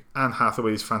think Anne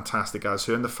Hathaway is fantastic as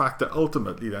her, and the fact that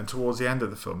ultimately then towards the end of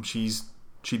the film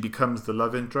she becomes the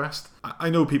love interest.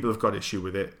 I know people have got issue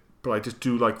with it, but I just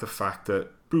do like the fact that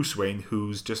Bruce Wayne,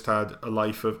 who's just had a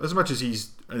life of, as much as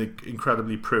he's an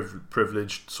incredibly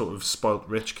privileged sort of spoilt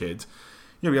rich kid,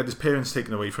 he had his parents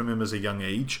taken away from him as a young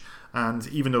age, and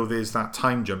even though there's that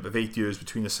time jump of 8 years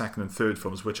between the second and third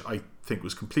films, which I think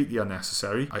was completely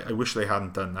unnecessary, I wish they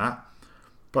hadn't done that,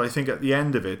 but I think at the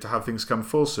end of it, to have things come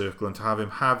full circle and to have him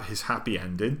have his happy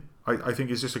ending, I think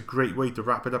is just a great way to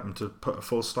wrap it up and to put a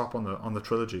full stop on the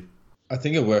trilogy. I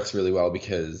think it works really well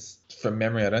because from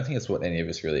memory, I don't think it's what any of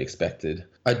us really expected.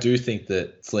 I do think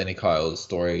that Selina Kyle's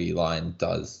storyline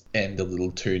does end a little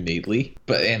too neatly,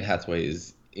 but Anne Hathaway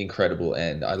is incredible,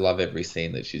 and I love every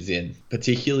scene that she's in,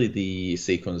 particularly the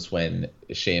sequence when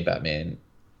she and Batman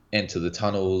enter the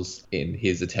tunnels in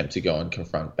his attempt to go and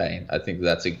confront Bane. I think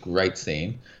that's a great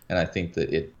scene, and I think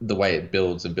that the way it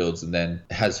builds and then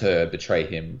has her betray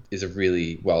him is a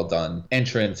really well done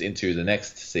entrance into the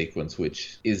next sequence,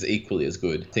 which is equally as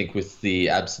good. I think with the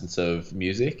absence of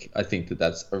music, I think that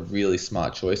that's a really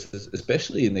smart choice,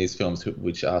 especially in these films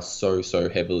which are so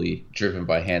heavily driven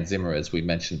by Hans Zimmer, as we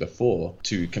mentioned before,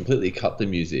 to completely cut the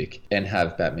music and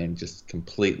have Batman just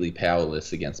completely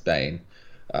powerless against Bane.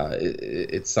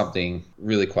 It's something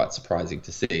really quite surprising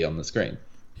to see on the screen.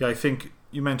 Yeah, I think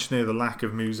you mentioned there the lack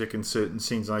of music in certain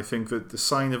scenes, and I think that the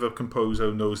sign of a composer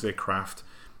who knows their craft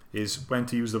is when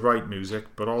to use the right music,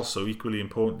 but also equally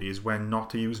importantly is when not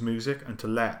to use music and to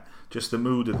let just the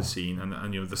mood of the scene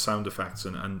and the sound effects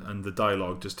and the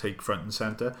dialogue just take front and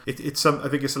center. I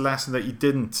think it's a lesson that he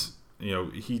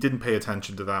didn't pay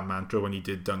attention to that mantra when he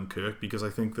did Dunkirk, because I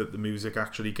think that the music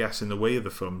actually gets in the way of the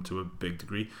film to a big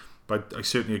degree. But I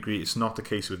certainly agree it's not the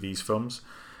case with these films.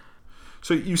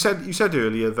 So you said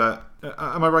earlier that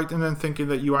am I right in then thinking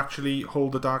that you actually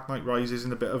hold The Dark Knight Rises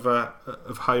in a bit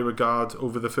of high regard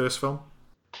over the first film?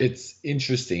 It's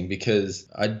interesting because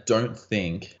I don't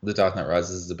think The Dark Knight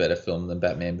Rises is a better film than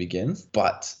Batman Begins,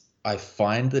 but I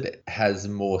find that it has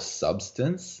more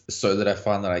substance, so that I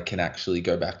find that I can actually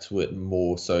go back to it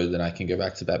more so than I can go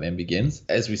back to Batman Begins.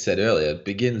 As we said earlier,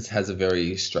 Begins has a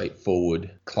very straightforward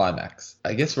climax.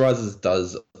 I guess Rises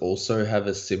does also have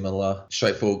a similar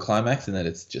straightforward climax in that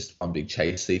it's just one big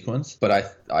chase sequence,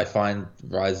 but I find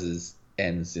Rises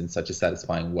ends in such a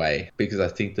satisfying way because I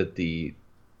think that the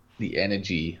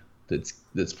energy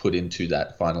that's put into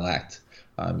that final act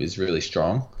is really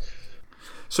strong.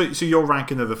 So your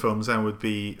ranking of the films then would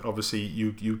be, obviously,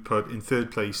 you put in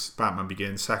third place Batman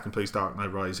Begins, second place Dark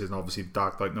Knight Rises, and obviously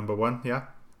Dark Knight number 1, yeah?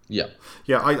 Yeah.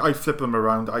 Yeah, I flip them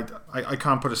around. I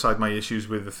can't put aside my issues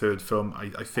with the third film.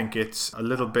 I think it's a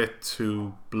little bit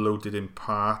too bloated in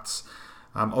parts.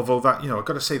 Although that, I've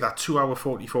got to say that 2 hour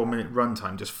 44 minute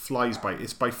runtime just flies by.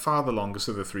 It's by far the longest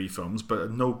of the three films, but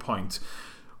at no point,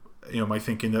 am I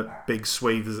thinking that big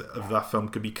swathes of that film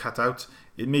could be cut out.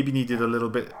 It maybe needed a little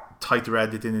bit tighter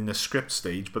editing in the script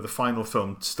stage, but the final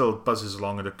film still buzzes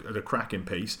along at a cracking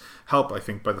pace. Helped, I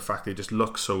think, by the fact they just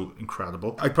look so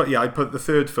incredible. I put the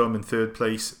third film in third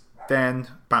place, then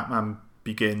Batman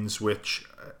Begins, which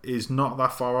is not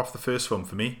that far off the first film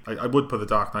for me. I would put The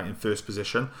Dark Knight in first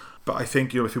position, but I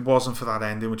think, if it wasn't for that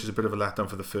ending, which is a bit of a letdown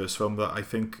for the first film, that I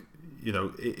think,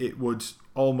 it would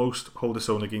almost hold its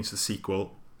own against the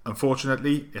sequel.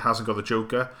 Unfortunately, it hasn't got the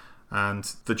Joker, and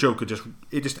the Joker just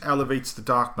elevates the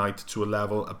Dark Knight to a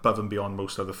level above and beyond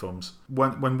most other films.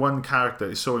 When one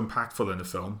character is so impactful in a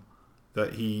film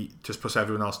that he just puts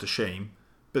everyone else to shame,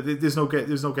 but there's no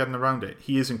getting around it.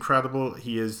 He is incredible.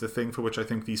 He is the thing for which I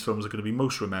think these films are going to be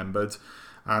most remembered,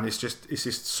 and it's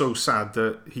just so sad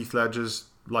that Heath Ledger's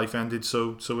life ended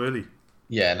so early.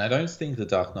 Yeah, and I don't think The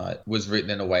Dark Knight was written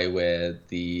in a way where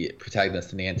the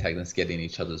protagonist and the antagonist get in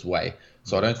each other's way.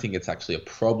 So I don't think it's actually a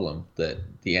problem that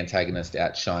the antagonist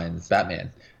outshines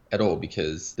Batman at all,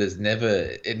 because it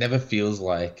never feels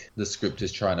like the script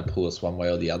is trying to pull us one way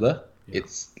or the other. Yeah.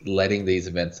 It's letting these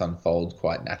events unfold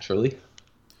quite naturally.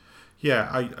 Yeah,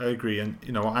 I agree. And,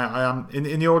 I am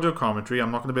in the audio commentary,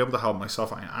 I'm not going to be able to help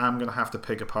myself. I am going to have to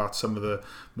pick apart some of the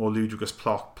more ludicrous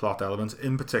plot elements,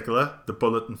 in particular the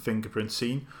bullet and fingerprint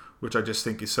scene, which I just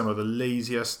think is some of the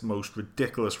laziest, most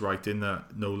ridiculous writing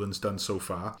that Nolan's done so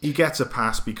far. He gets a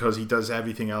pass because he does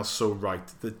everything else so right.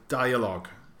 The dialogue,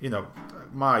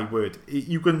 my word.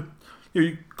 You can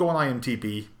go on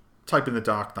IMDb, type in The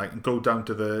Dark Knight, and go down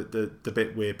to the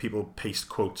bit where people paste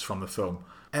quotes from the film.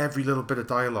 Every little bit of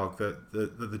dialogue that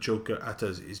the Joker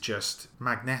utters is just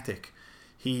magnetic.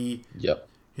 Yep.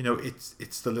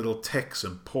 It's the little ticks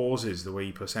and pauses, the way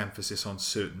he puts emphasis on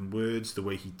certain words, the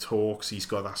way he talks. He's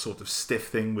got that sort of stiff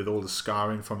thing with all the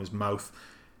scarring from his mouth.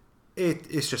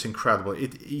 It's just incredible.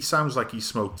 He sounds like he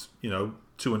smoked,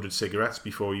 200 cigarettes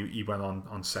before he went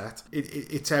on set.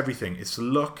 It's everything. It's the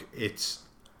look. It's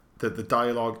the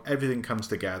dialogue. Everything comes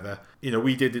together.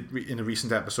 We did it in a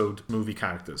recent episode, movie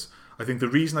characters. I think the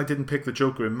reason I didn't pick the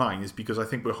Joker in mine is because I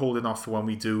think we're holding off for when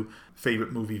we do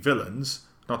favourite movie villains.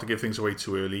 Not to give things away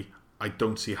too early, I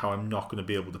don't see how I'm not going to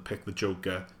be able to pick the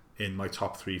Joker in my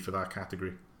top 3 for that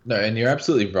category. No, and you're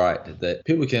absolutely right that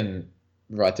people can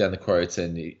write down the quotes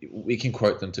and we can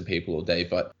quote them to people all day,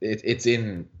 but it's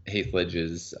in Heath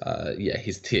Ledger's,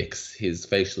 his tics, his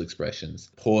facial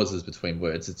expressions, pauses between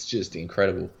words. It's just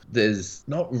incredible. There's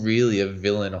not really a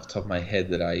villain off the top of my head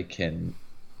that I can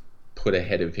put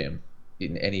ahead of him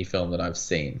in any film that I've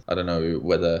seen. I don't know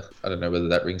whether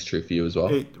that rings true for you as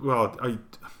well. You're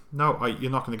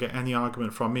not going to get any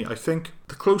argument from me. I think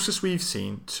the closest we've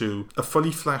seen to a fully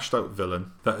fleshed out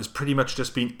villain that has pretty much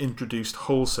just been introduced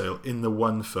wholesale in the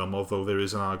one film, although there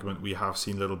is an argument we have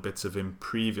seen little bits of him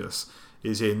previous,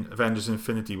 is in Avengers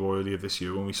Infinity War earlier this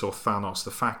year when we saw Thanos.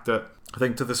 The fact that, I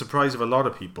think to the surprise of a lot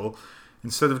of people,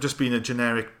 instead of just being a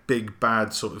generic big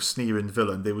bad sort of sneering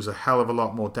villain, there was a hell of a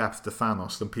lot more depth to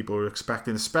Thanos than people were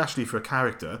expecting, especially for a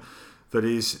character that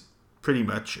is pretty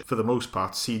much, for the most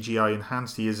part, CGI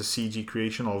enhanced. He is a CG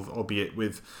creation, albeit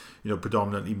with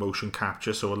predominantly motion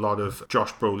capture, so a lot of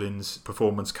Josh Brolin's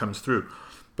performance comes through.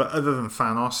 But other than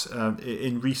Thanos,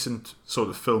 in recent sort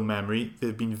of film memory, there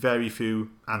have been very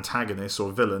few antagonists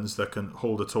or villains that can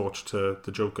hold a torch to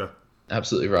the Joker.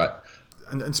 Absolutely right.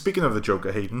 And speaking of the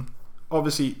Joker, Haydn,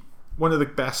 obviously, one of the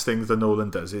best things that Nolan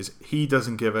does is he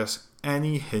doesn't give us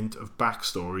any hint of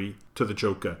backstory to the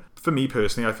Joker. For me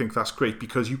personally, I think that's great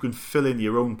because you can fill in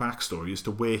your own backstory as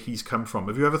to where he's come from.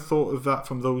 Have you ever thought of that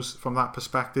from that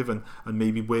perspective and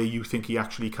maybe where you think he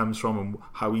actually comes from and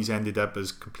how he's ended up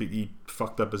as completely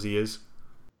fucked up as he is?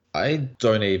 I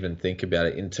don't even think about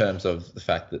it in terms of the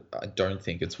fact that I don't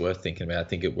think it's worth thinking about. I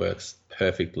think it works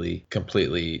perfectly,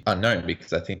 completely unknown,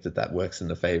 because I think that works in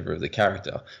the favor of the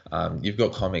character. You've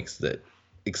got comics that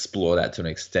explore that to an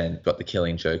extent, but The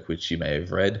Killing Joke, which you may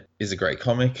have read, is a great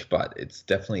comic, but it's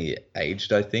definitely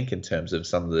aged, I think, in terms of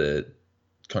some of the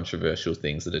controversial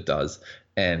things that it does.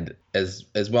 And as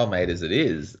well made as it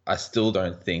is, I still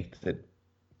don't think that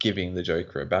giving the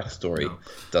Joker a backstory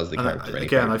does the character any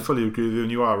again, favors. I fully agree with you,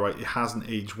 and you are right. It hasn't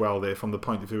aged well there from the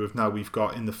point of view of now we've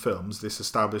got in the films this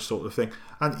established sort of thing.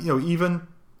 And even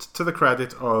to the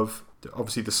credit of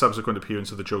obviously the subsequent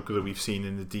appearance of the Joker that we've seen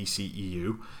in the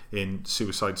DCEU in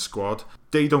Suicide Squad,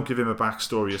 they don't give him a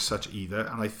backstory as such either.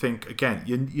 And I think, again,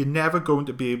 you're never going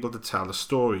to be able to tell a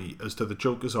story as to the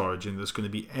Joker's origin that's going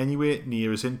to be anywhere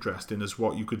near as interesting as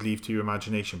what you could leave to your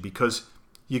imagination, because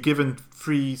you're given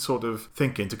free sort of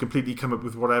thinking to completely come up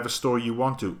with whatever story you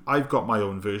want to. I've got my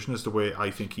own version as to where I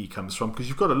think he comes from, because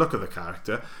you've got to look at the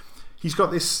character. He's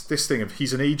got this thing of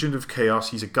he's an agent of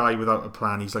chaos, he's a guy without a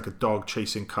plan, he's like a dog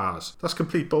chasing cars. That's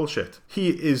complete bullshit. He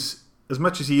is, as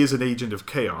much as he is an agent of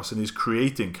chaos and is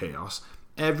creating chaos,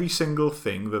 every single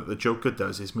thing that the Joker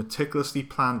does is meticulously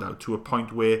planned out to a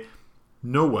point where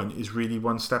no one is really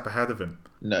one step ahead of him.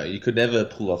 No, you could never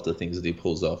pull off the things that he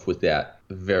pulls off without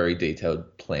very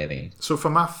detailed planning. So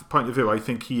from that point of view, I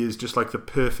think he is just like the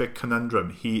perfect conundrum.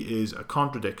 He is a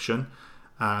contradiction,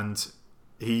 and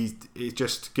it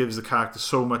just gives the character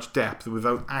so much depth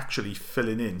without actually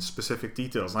filling in specific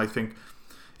details. And I think,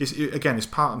 it's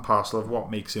part and parcel of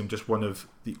what makes him just one of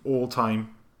the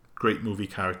all-time great movie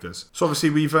characters. So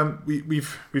obviously we've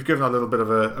given a little bit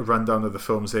of a rundown of the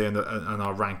films there and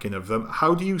our ranking of them.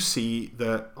 How do you see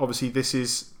that? Obviously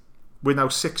we're now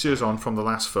 6 years on from the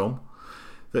last film.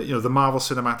 That, the Marvel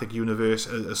Cinematic Universe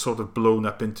has sort of blown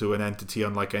up into an entity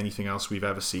unlike anything else we've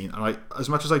ever seen. And as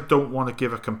much as I don't want to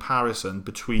give a comparison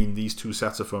between these two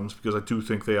sets of films, because I do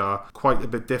think they are quite a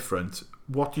bit different,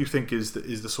 what do you think is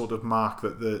the sort of mark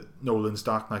that the Nolan's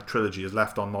Dark Knight trilogy has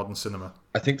left on modern cinema?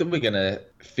 I think that we're going to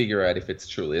figure out if it's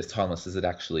truly as timeless as it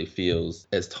actually feels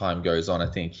as time goes on. I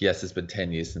think, yes, it's been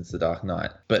 10 years since The Dark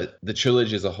Knight, but the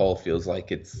trilogy as a whole feels like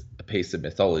it's a piece of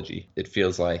mythology. It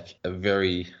feels like a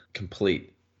very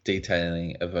complete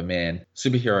detailing of a man,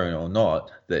 superhero or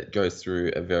not, that goes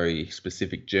through a very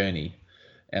specific journey.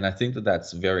 And I think that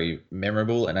that's very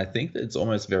memorable, and I think that it's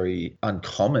almost very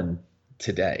uncommon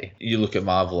today. You look at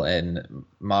Marvel, and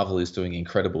Marvel is doing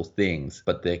incredible things,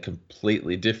 but they're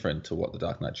completely different to what the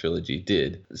Dark Knight trilogy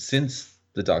did. Since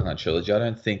the Dark Knight trilogy, I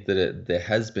don't think that there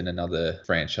has been another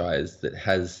franchise that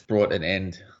has brought an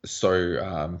end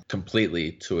so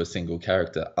completely to a single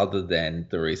character other than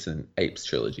the recent Apes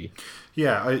trilogy.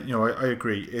 Yeah, I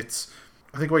agree.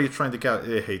 I think what you're trying to get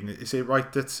here, Hayden, is it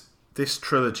right that this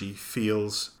trilogy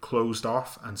feels closed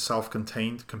off and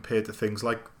self-contained compared to things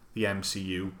like the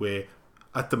MCU, where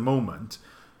at the moment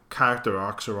character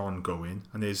arcs are ongoing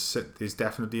and there's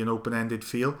definitely an open-ended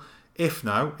feel. If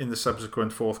now, in the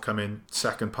subsequent forthcoming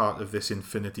second part of this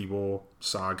Infinity War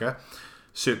saga,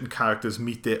 certain characters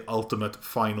meet their ultimate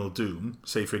final doom,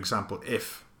 say for example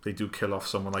if they do kill off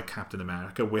someone like Captain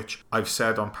America, which I've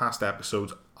said on past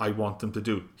episodes I want them to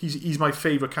do. He's my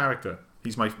favourite character.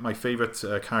 He's my favourite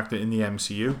character in the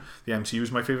MCU. The MCU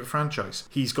is my favourite franchise.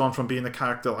 He's gone from being a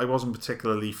character I wasn't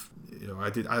particularly, I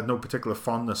had no particular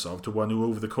fondness of, to one who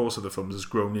over the course of the films has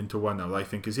grown into one now that I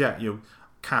think is,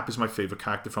 Cap is my favourite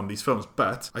character from these films.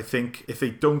 But I think if they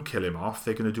don't kill him off,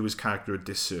 they're going to do his character a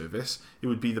disservice. It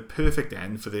would be the perfect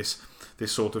end for this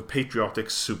sort of patriotic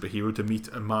superhero to meet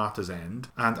a martyr's end.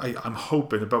 And I'm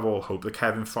hoping, above all hope, that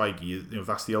Kevin Feige,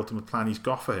 that's the ultimate plan he's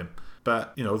got for him.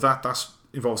 But, that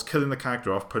involves killing the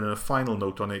character off, putting a final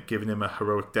note on it, giving him a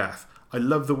heroic death. I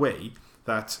love the way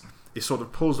that it sort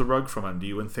of pulls the rug from under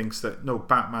you and thinks that, no,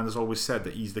 Batman has always said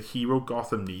that he's the hero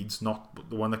Gotham needs, not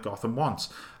the one that Gotham wants.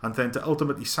 And then to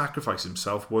ultimately sacrifice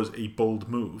himself was a bold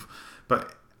move.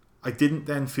 But I didn't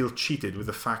then feel cheated with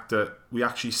the fact that we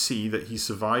actually see that he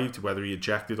survived, whether he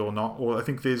ejected or not. Or I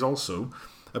think there's also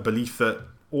a belief that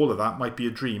all of that might be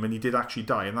a dream and he did actually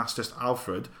die. And that's just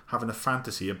Alfred having a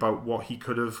fantasy about what he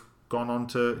could have gone on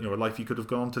to, a life he could have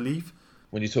gone on to leave.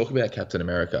 When you talk about Captain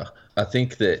America, I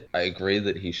think that I agree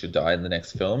that he should die in the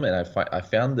next film, and I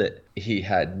found that he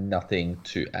had nothing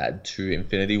to add to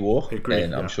Infinity War,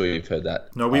 and I'm sure you've heard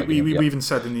that. No, we even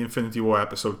said in the Infinity War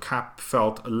episode, Cap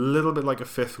felt a little bit like a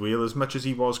fifth wheel, as much as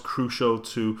he was crucial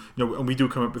to, and we do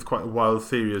come up with quite a wild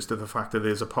theory as to the fact that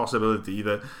there's a possibility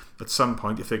that at some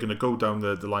point, if they're going to go down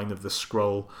the line of the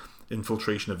Skrull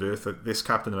infiltration of Earth, that this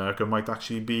Captain America might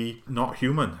actually be not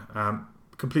human.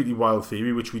 Completely wild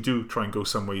theory, which we do try and go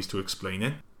some ways to explain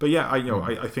it. But yeah,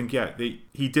 I think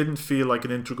he didn't feel like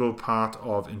an integral part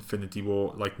of Infinity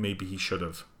War like maybe he should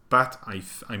have. But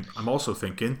I'm also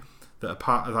thinking that a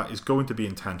part of that is going to be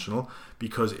intentional,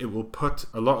 because it will put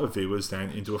a lot of viewers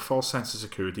then into a false sense of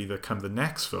security that come the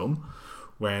next film,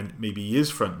 when maybe he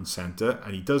is front and centre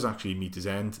and he does actually meet his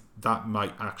end, that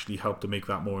might actually help to make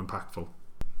that more impactful.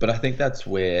 But I think that's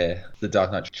where the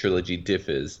Dark Knight trilogy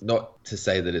differs. Not to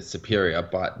say that it's superior,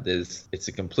 but it's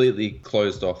a completely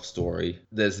closed off story.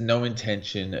 There's no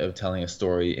intention of telling a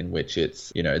story in which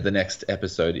it's, the next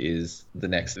episode is the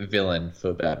next villain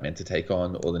for Batman to take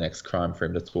on or the next crime for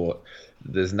him to thwart.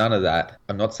 There's none of that.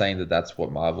 I'm not saying that that's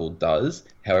what Marvel does.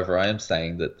 However, I am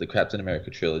saying that the Captain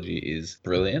America trilogy is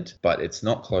brilliant, but it's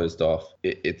not closed off.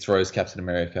 It throws Captain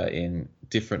America in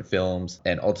different films,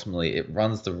 and ultimately it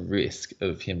runs the risk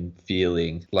of him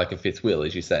feeling like a fifth wheel,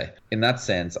 as you say. In that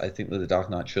sense, I think that the Dark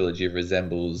Knight trilogy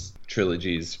resembles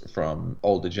trilogies from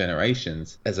older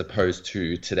generations as opposed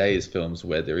to today's films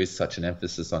where there is such an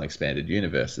emphasis on expanded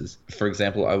universes. For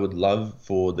example, I would love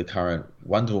for the current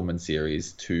Wonder Woman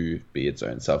series to be its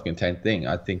own self-contained thing.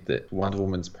 I think that Wonder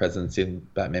Woman's presence in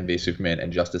Batman v Superman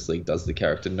and Justice League does the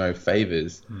character no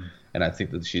favors. And I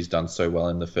think that she's done so well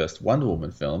in the first Wonder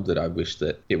Woman film that I wish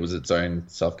that it was its own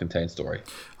self-contained story.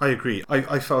 I agree.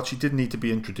 I felt she didn't need to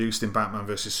be introduced in Batman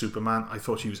vs Superman. I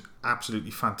thought she was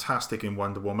absolutely fantastic in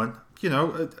Wonder Woman.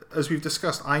 As we've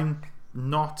discussed, I'm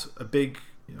not a big...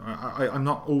 I'm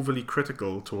not overly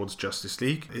critical towards Justice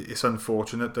League. It's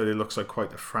unfortunate that it looks like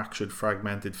quite a fractured,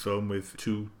 fragmented film with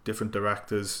two different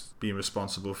directors being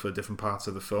responsible for different parts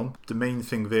of the film. The main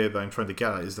thing there that I'm trying to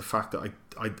get at is the fact that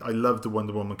I love the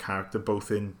Wonder Woman character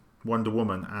both in Wonder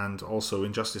Woman and also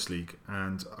in Justice League,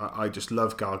 and I just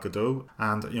love Gal Gadot,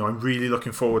 and I'm really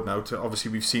looking forward now to, obviously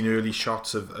we've seen early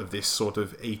shots of this sort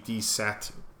of 80s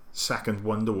set second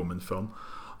Wonder Woman film,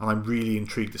 and I'm really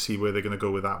intrigued to see where they're going to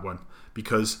go with that one,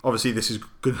 because obviously this is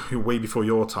way before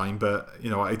your time, but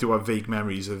I do have vague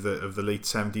memories of the late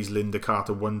 70s Linda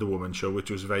Carter Wonder Woman show,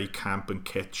 which was very camp and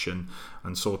kitsch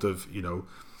and sort of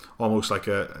almost like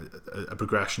a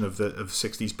progression of the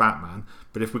 60s Batman.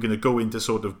 But if we're going to go into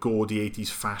sort of gaudy 80s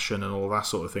fashion and all that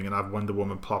sort of thing and have Wonder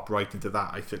Woman plop right into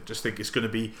that, I just think it's going to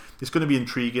be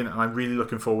intriguing, and I'm really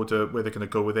looking forward to where they're going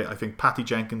to go with it. I think Patty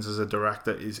Jenkins as a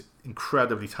director is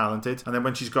incredibly talented, and then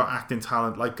when she's got acting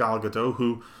talent like Gal Gadot,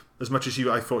 who, as much as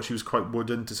I thought she was quite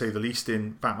wooden, to say the least,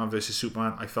 in Batman vs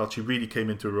Superman, I felt she really came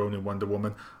into her own in Wonder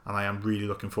Woman, and I am really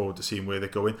looking forward to seeing where they're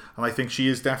going. And I think she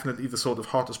is definitely the sort of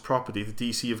hottest property the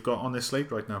DC have got on their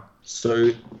slate right now. So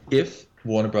if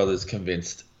Warner Brothers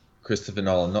convinced Christopher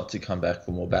Nolan not to come back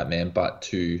for more Batman, but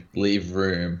to leave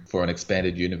room for an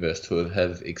expanded universe to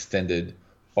have extended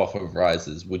off of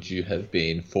Rises, would you have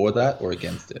been for that or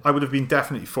against it? I would have been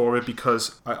definitely for it,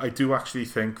 because I do actually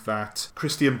think that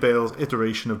Christian Bale's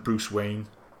iteration of Bruce Wayne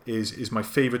is my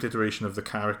favourite iteration of the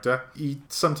character. He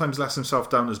sometimes lets himself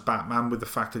down as Batman with the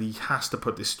fact that he has to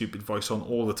put this stupid voice on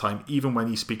all the time, even when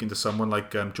he's speaking to someone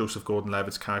like Joseph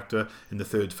Gordon-Levitt's character in the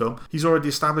third film. He's already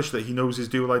established that he knows his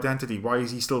dual identity. Why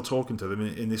is he still talking to them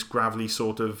in this gravelly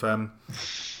sort of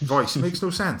voice? It makes no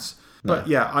sense. But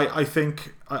yeah, I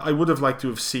think I would have liked to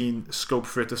have seen scope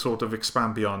for it to sort of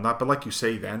expand beyond that. But like you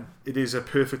say then, it is a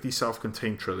perfectly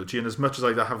self-contained trilogy. And as much as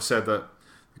I have said that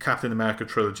the Captain America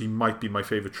trilogy might be my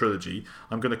favourite trilogy,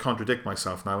 I'm going to contradict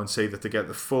myself now and say that to get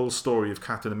the full story of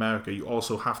Captain America, you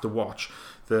also have to watch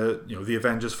the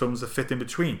Avengers films that fit in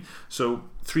between. So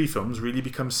 3 films really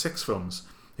becomes 6 films.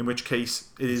 In which case,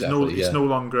 it's no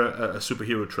longer a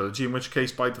superhero trilogy. In which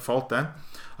case, by default, then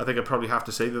I think I'd probably have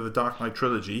to say that the Dark Knight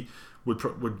trilogy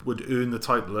would earn the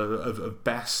title of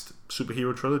best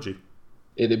superhero trilogy.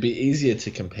 It'd be easier to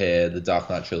compare the Dark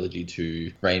Knight trilogy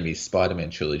to Raimi's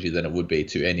Spider-Man trilogy than it would be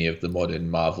to any of the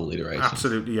modern Marvel iterations.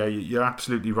 Absolutely, yeah, you're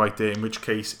absolutely right there. In which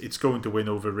case, it's going to win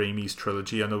over Raimi's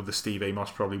trilogy. I know the Steve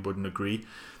Amos probably wouldn't agree,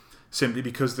 simply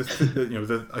because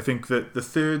I think that the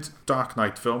third Dark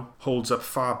Knight film holds up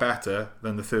far better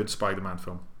than the third Spider-Man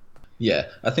film. Yeah,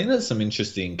 I think there's some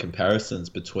interesting comparisons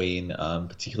between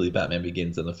particularly Batman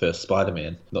Begins and the first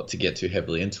Spider-Man, not to get too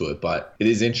heavily into it, but it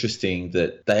is interesting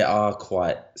that they are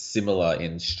quite similar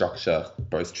in structure,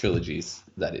 both trilogies,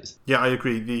 that is. Yeah, I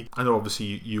agree. I know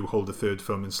obviously you hold the third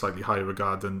film in slightly higher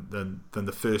regard than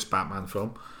the first Batman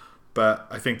film, but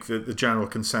I think that the general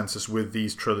consensus with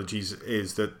these trilogies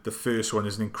is that the first one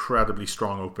is an incredibly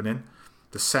strong opening.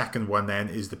 The second one then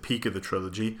is the peak of the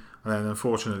trilogy, and then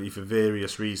unfortunately for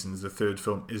various reasons the third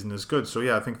film isn't as good. So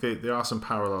yeah, I think there are some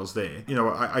parallels there.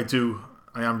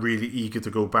 I am really eager to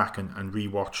go back and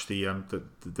rewatch the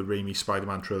Raimi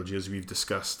Spider-Man trilogy, as we've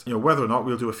discussed. Whether or not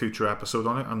we'll do a future episode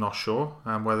on it, I'm not sure.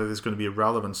 Whether there's going to be a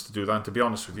relevance to do that. And to be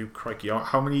honest with you, crikey,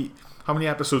 how many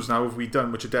episodes now have we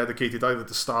done which are dedicated either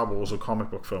to Star Wars or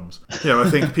comic book films? I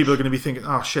think people are going to be thinking,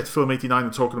 oh shit, Film 89 are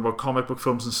talking about comic book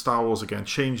films and Star Wars again.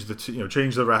 Change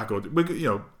the record.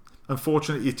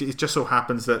 Unfortunately, it just so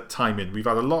happens that timing. We've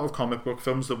had a lot of comic book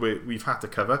films that we've had to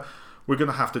cover. we're going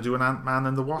to have to do an Ant-Man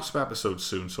and the Wasp episode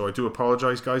soon. So I do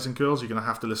apologise, guys and girls. You're going to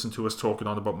have to listen to us talking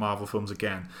on about Marvel films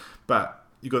again. But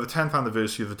you got the 10th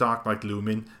anniversary of The Dark Knight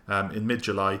looming in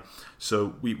mid-July,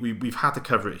 so we've had to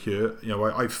cover it here. You know,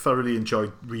 I've thoroughly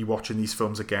enjoyed rewatching these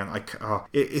films again.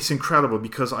 It's incredible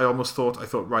because I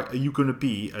thought, right, are you going to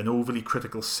be an overly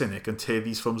critical cynic and tear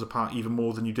these films apart even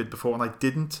more than you did before? And I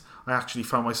didn't. I actually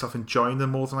found myself enjoying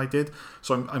them more than I did.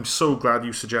 So I'm so glad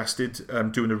you suggested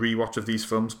doing a rewatch of these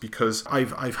films, because I've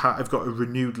got a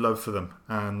renewed love for them,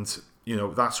 and you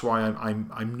know that's why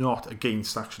I'm not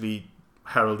against actually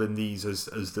heralding these as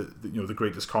the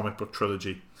greatest comic book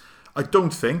trilogy. I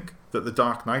don't think that The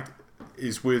Dark Knight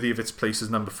is worthy of its place as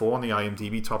number 4 on the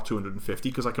IMDb top 250,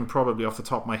 because I can probably off the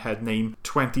top of my head name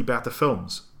 20 better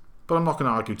films. But I'm not going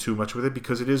to argue too much with it,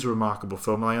 because it is a remarkable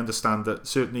film, and I understand that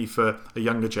certainly for a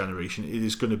younger generation it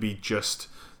is going to be just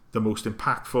the most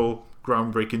impactful,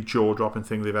 groundbreaking, jaw-dropping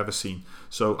thing they've ever seen.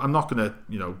 So I'm not going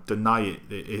to deny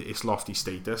its lofty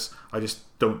status. I just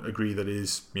don't agree that it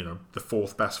is the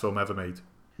 4th best film ever made.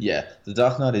 Yeah, The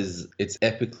Dark Knight it's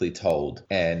epically told,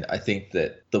 and I think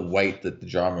that the weight that the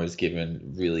drama is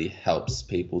given really helps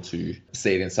people to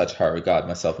see it in such high regard,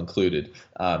 myself included.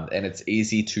 And it's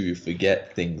easy to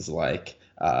forget things like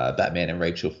Batman and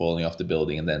Rachel falling off the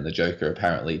building, and then the Joker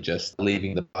apparently just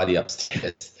leaving the party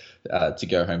upstairs to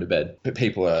go home to bed. But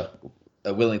people are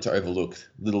willing to overlook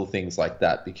little things like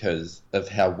that because of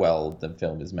how well the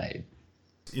film is made.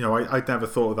 You know, I'd never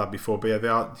thought of that before, but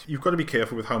yeah, you've got to be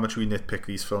careful with how much we nitpick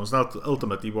these films. Now,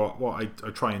 ultimately, what I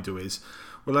try and do is,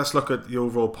 well, let's look at the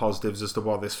overall positives as to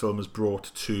what this film has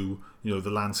brought to, the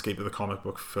landscape of the comic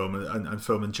book film and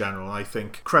film in general. And I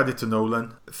think credit to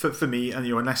Nolan for me, and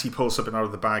unless he pulls something out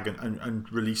of the bag and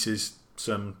releases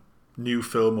some new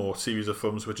film or series of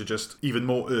films which are just even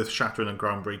more earth-shattering and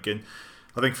groundbreaking,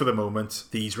 I think for the moment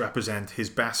these represent his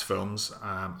best films.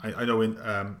 I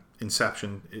know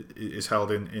Inception is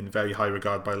held in very high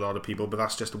regard by a lot of people, but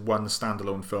that's just one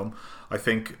standalone film. I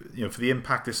think for the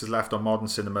impact this has left on modern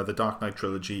cinema, the Dark Knight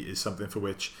trilogy is something for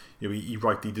which he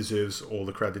rightly deserves all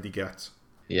the credit he gets.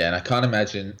 Yeah, and I can't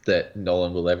imagine that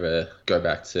Nolan will ever go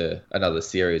back to another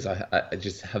series. I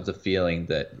just have the feeling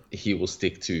that he will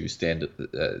stick to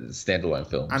standalone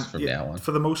films from now on.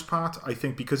 For the most part, I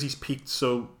think because he's peaked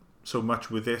so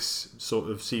much with this sort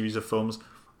of series of films,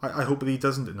 I hope that he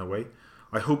doesn't, in a way.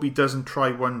 I hope he doesn't try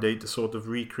one day to sort of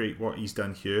recreate what he's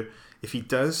done here. If he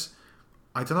does,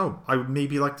 I don't know, I would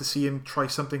maybe like to see him try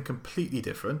something completely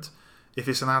different. If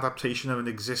it's an adaptation of an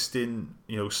existing,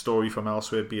 story from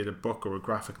elsewhere, be it a book or a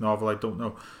graphic novel, I don't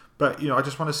know. But, I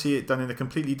just want to see it done in a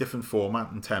completely different format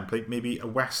and template, maybe a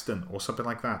Western or something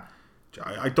like that.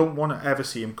 I don't want to ever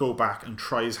see him go back and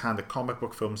try his hand at comic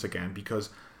book films again, because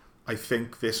I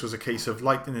think this was a case of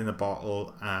lightning in a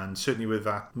bottle, and certainly with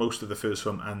that, most of the first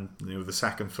film and the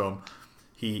second film,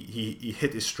 he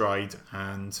hit his stride,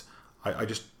 and I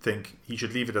just think he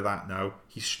should leave it at that now.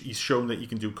 He's shown that he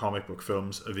can do comic book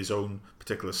films of his own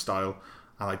particular style,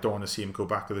 and I don't want to see him go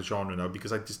back to the genre now,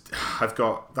 because I've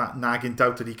got that nagging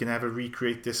doubt that he can ever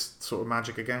recreate this sort of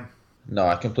magic again. No,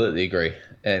 I completely agree.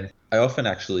 And I often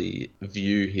actually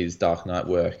view his Dark Knight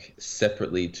work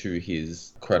separately to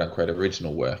his quote-unquote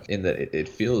original work, in that it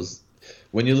feels,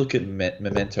 when you look at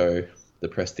Memento, The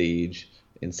Prestige,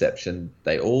 Inception,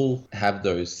 they all have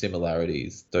those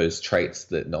similarities, those traits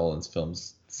that Nolan's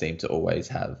films seem to always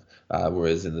have.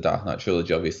 Whereas in the Dark Knight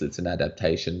trilogy, obviously it's an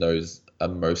adaptation, those are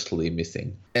mostly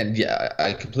missing. And yeah,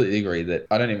 I completely agree that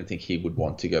I don't even think he would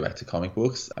want to go back to comic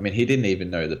books. I mean, he didn't even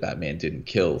know that Batman didn't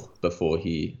kill before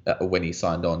when he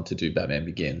signed on to do Batman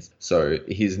Begins. So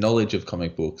his knowledge of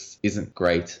comic books isn't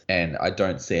great, and I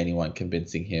don't see anyone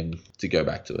convincing him to go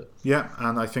back to it. Yeah,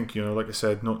 and I think, like I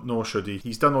said, nor should he.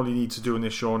 He's done all he needs to do in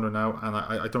this genre now, and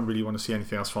I don't really want to see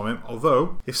anything else from him.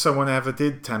 Although, if someone ever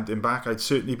did tempt him back, I'd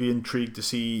certainly be intrigued to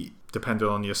see, depending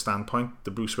on your standpoint, the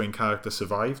Bruce Wayne character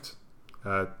survived.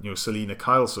 Selina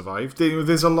Kyle survived.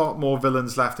 There's a lot more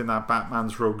villains left in that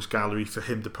Batman's rogues gallery for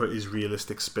him to put his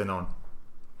realistic spin on.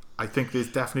 I think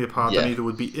there's definitely a part of me that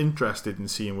would be interested in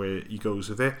seeing where he goes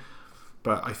with it.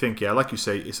 But I think, like you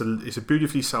say, it's a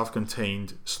beautifully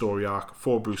self-contained story arc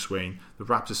for Bruce Wayne that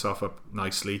wraps itself up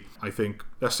nicely. I think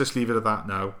let's just leave it at that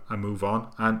now and move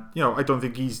on. And I don't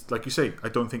think he's, like you say, I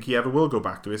don't think he ever will go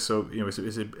back to it. So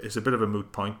it's a bit of a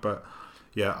moot point, but.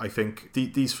 Yeah, I think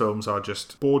these films are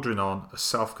just bordering on a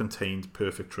self-contained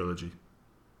perfect trilogy.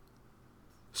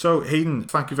 So Haydn,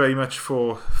 thank you very much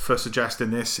for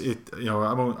suggesting this.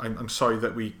 I'm sorry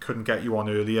that we couldn't get you on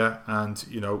earlier, and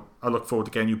I look forward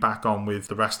to getting you back on with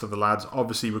the rest of the lads.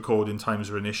 Obviously, recording times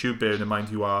are an issue, bearing in mind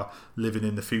you are living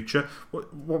in the future.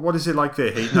 What is it like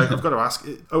there, Haydn? I've got to ask: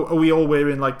 are we all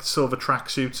wearing like silver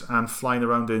tracksuits and flying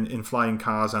around in flying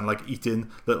cars and like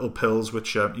eating little pills,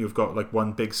 which you've got like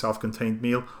one big self-contained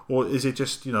meal, or is it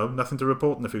just nothing to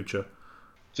report in the future?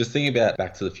 Just thinking about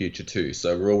Back to the Future too.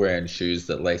 So we're all wearing shoes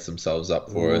that lace themselves up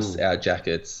for us. Our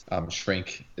jackets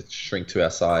shrink to our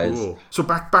size. Cool. So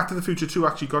Back to the Future 2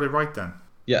 actually got it right then?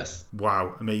 Yes.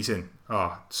 Wow, amazing.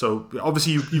 So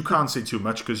obviously you can't say too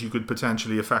much because you could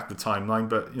potentially affect the timeline,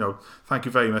 but thank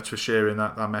you very much for sharing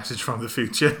that message from the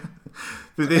future.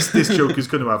 This joke is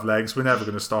going to have legs. We're never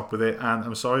going to stop with it, and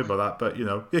I'm sorry about that, but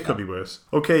it could be worse.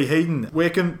 Okay, Haydn, where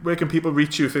can people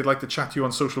reach you if they'd like to chat to you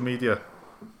on social media?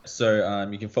 So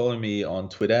you can follow me on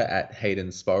Twitter at Haydn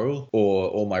Spurrell, or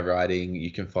all my writing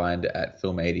you can find at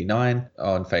Film89.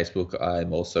 On Facebook,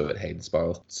 I'm also at Haydn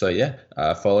Spurrell. So yeah,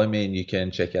 follow me and you can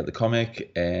check out the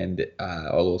comic, and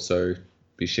I'll also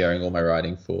be sharing all my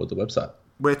writing for the website.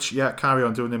 Which, yeah, carry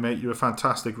on doing it, mate. You're a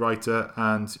fantastic writer,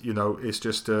 and, it's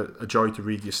just a joy to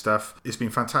read your stuff. It's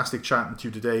been fantastic chatting to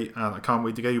you today, and I can't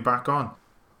wait to get you back on.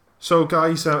 So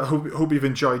guys, I hope you've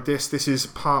enjoyed this. This is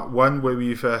part 1 where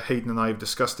Haydn and I have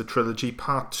discussed the trilogy.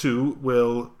 Part 2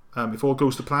 will, if all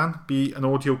goes to plan, be an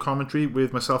audio commentary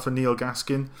with myself and Neil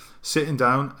Gaskin sitting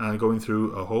down and going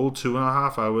through a whole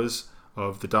 2.5 hours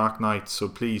of The Dark Knight. So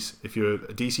please, if you're a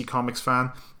DC Comics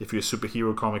fan, if you're a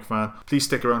superhero comic fan, please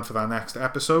stick around for that next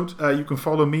episode. You can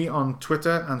follow me on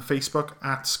Twitter and Facebook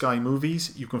at Skye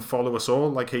Movies. You can follow us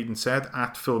all, like Haydn said,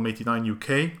 at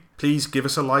Film89UK. Please give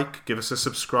us a like, give us a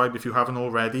subscribe if you haven't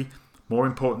already. More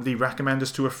importantly, recommend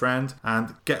us to a friend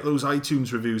and get those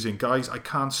iTunes reviews in. Guys, I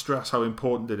can't stress how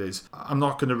important it is. I'm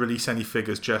not going to release any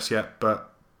figures just yet,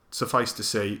 but suffice to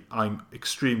say, I'm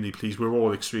extremely pleased. We're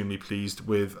all extremely pleased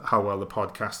with how well the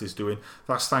podcast is doing.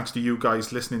 That's thanks to you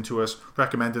guys listening to us,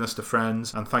 recommending us to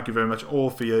friends, and thank you very much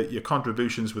all for your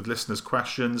contributions with listeners'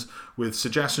 questions, with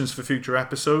suggestions for future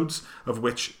episodes, of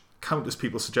which countless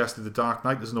people suggested The Dark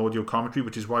Knight as an audio commentary,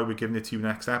 which is why we're giving it to you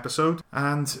next episode.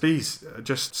 And please,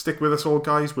 just stick with us all,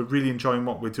 guys. We're really enjoying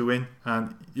what we're doing,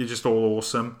 and you're just all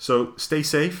awesome. So stay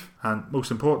safe, and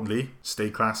most importantly, stay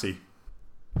classy.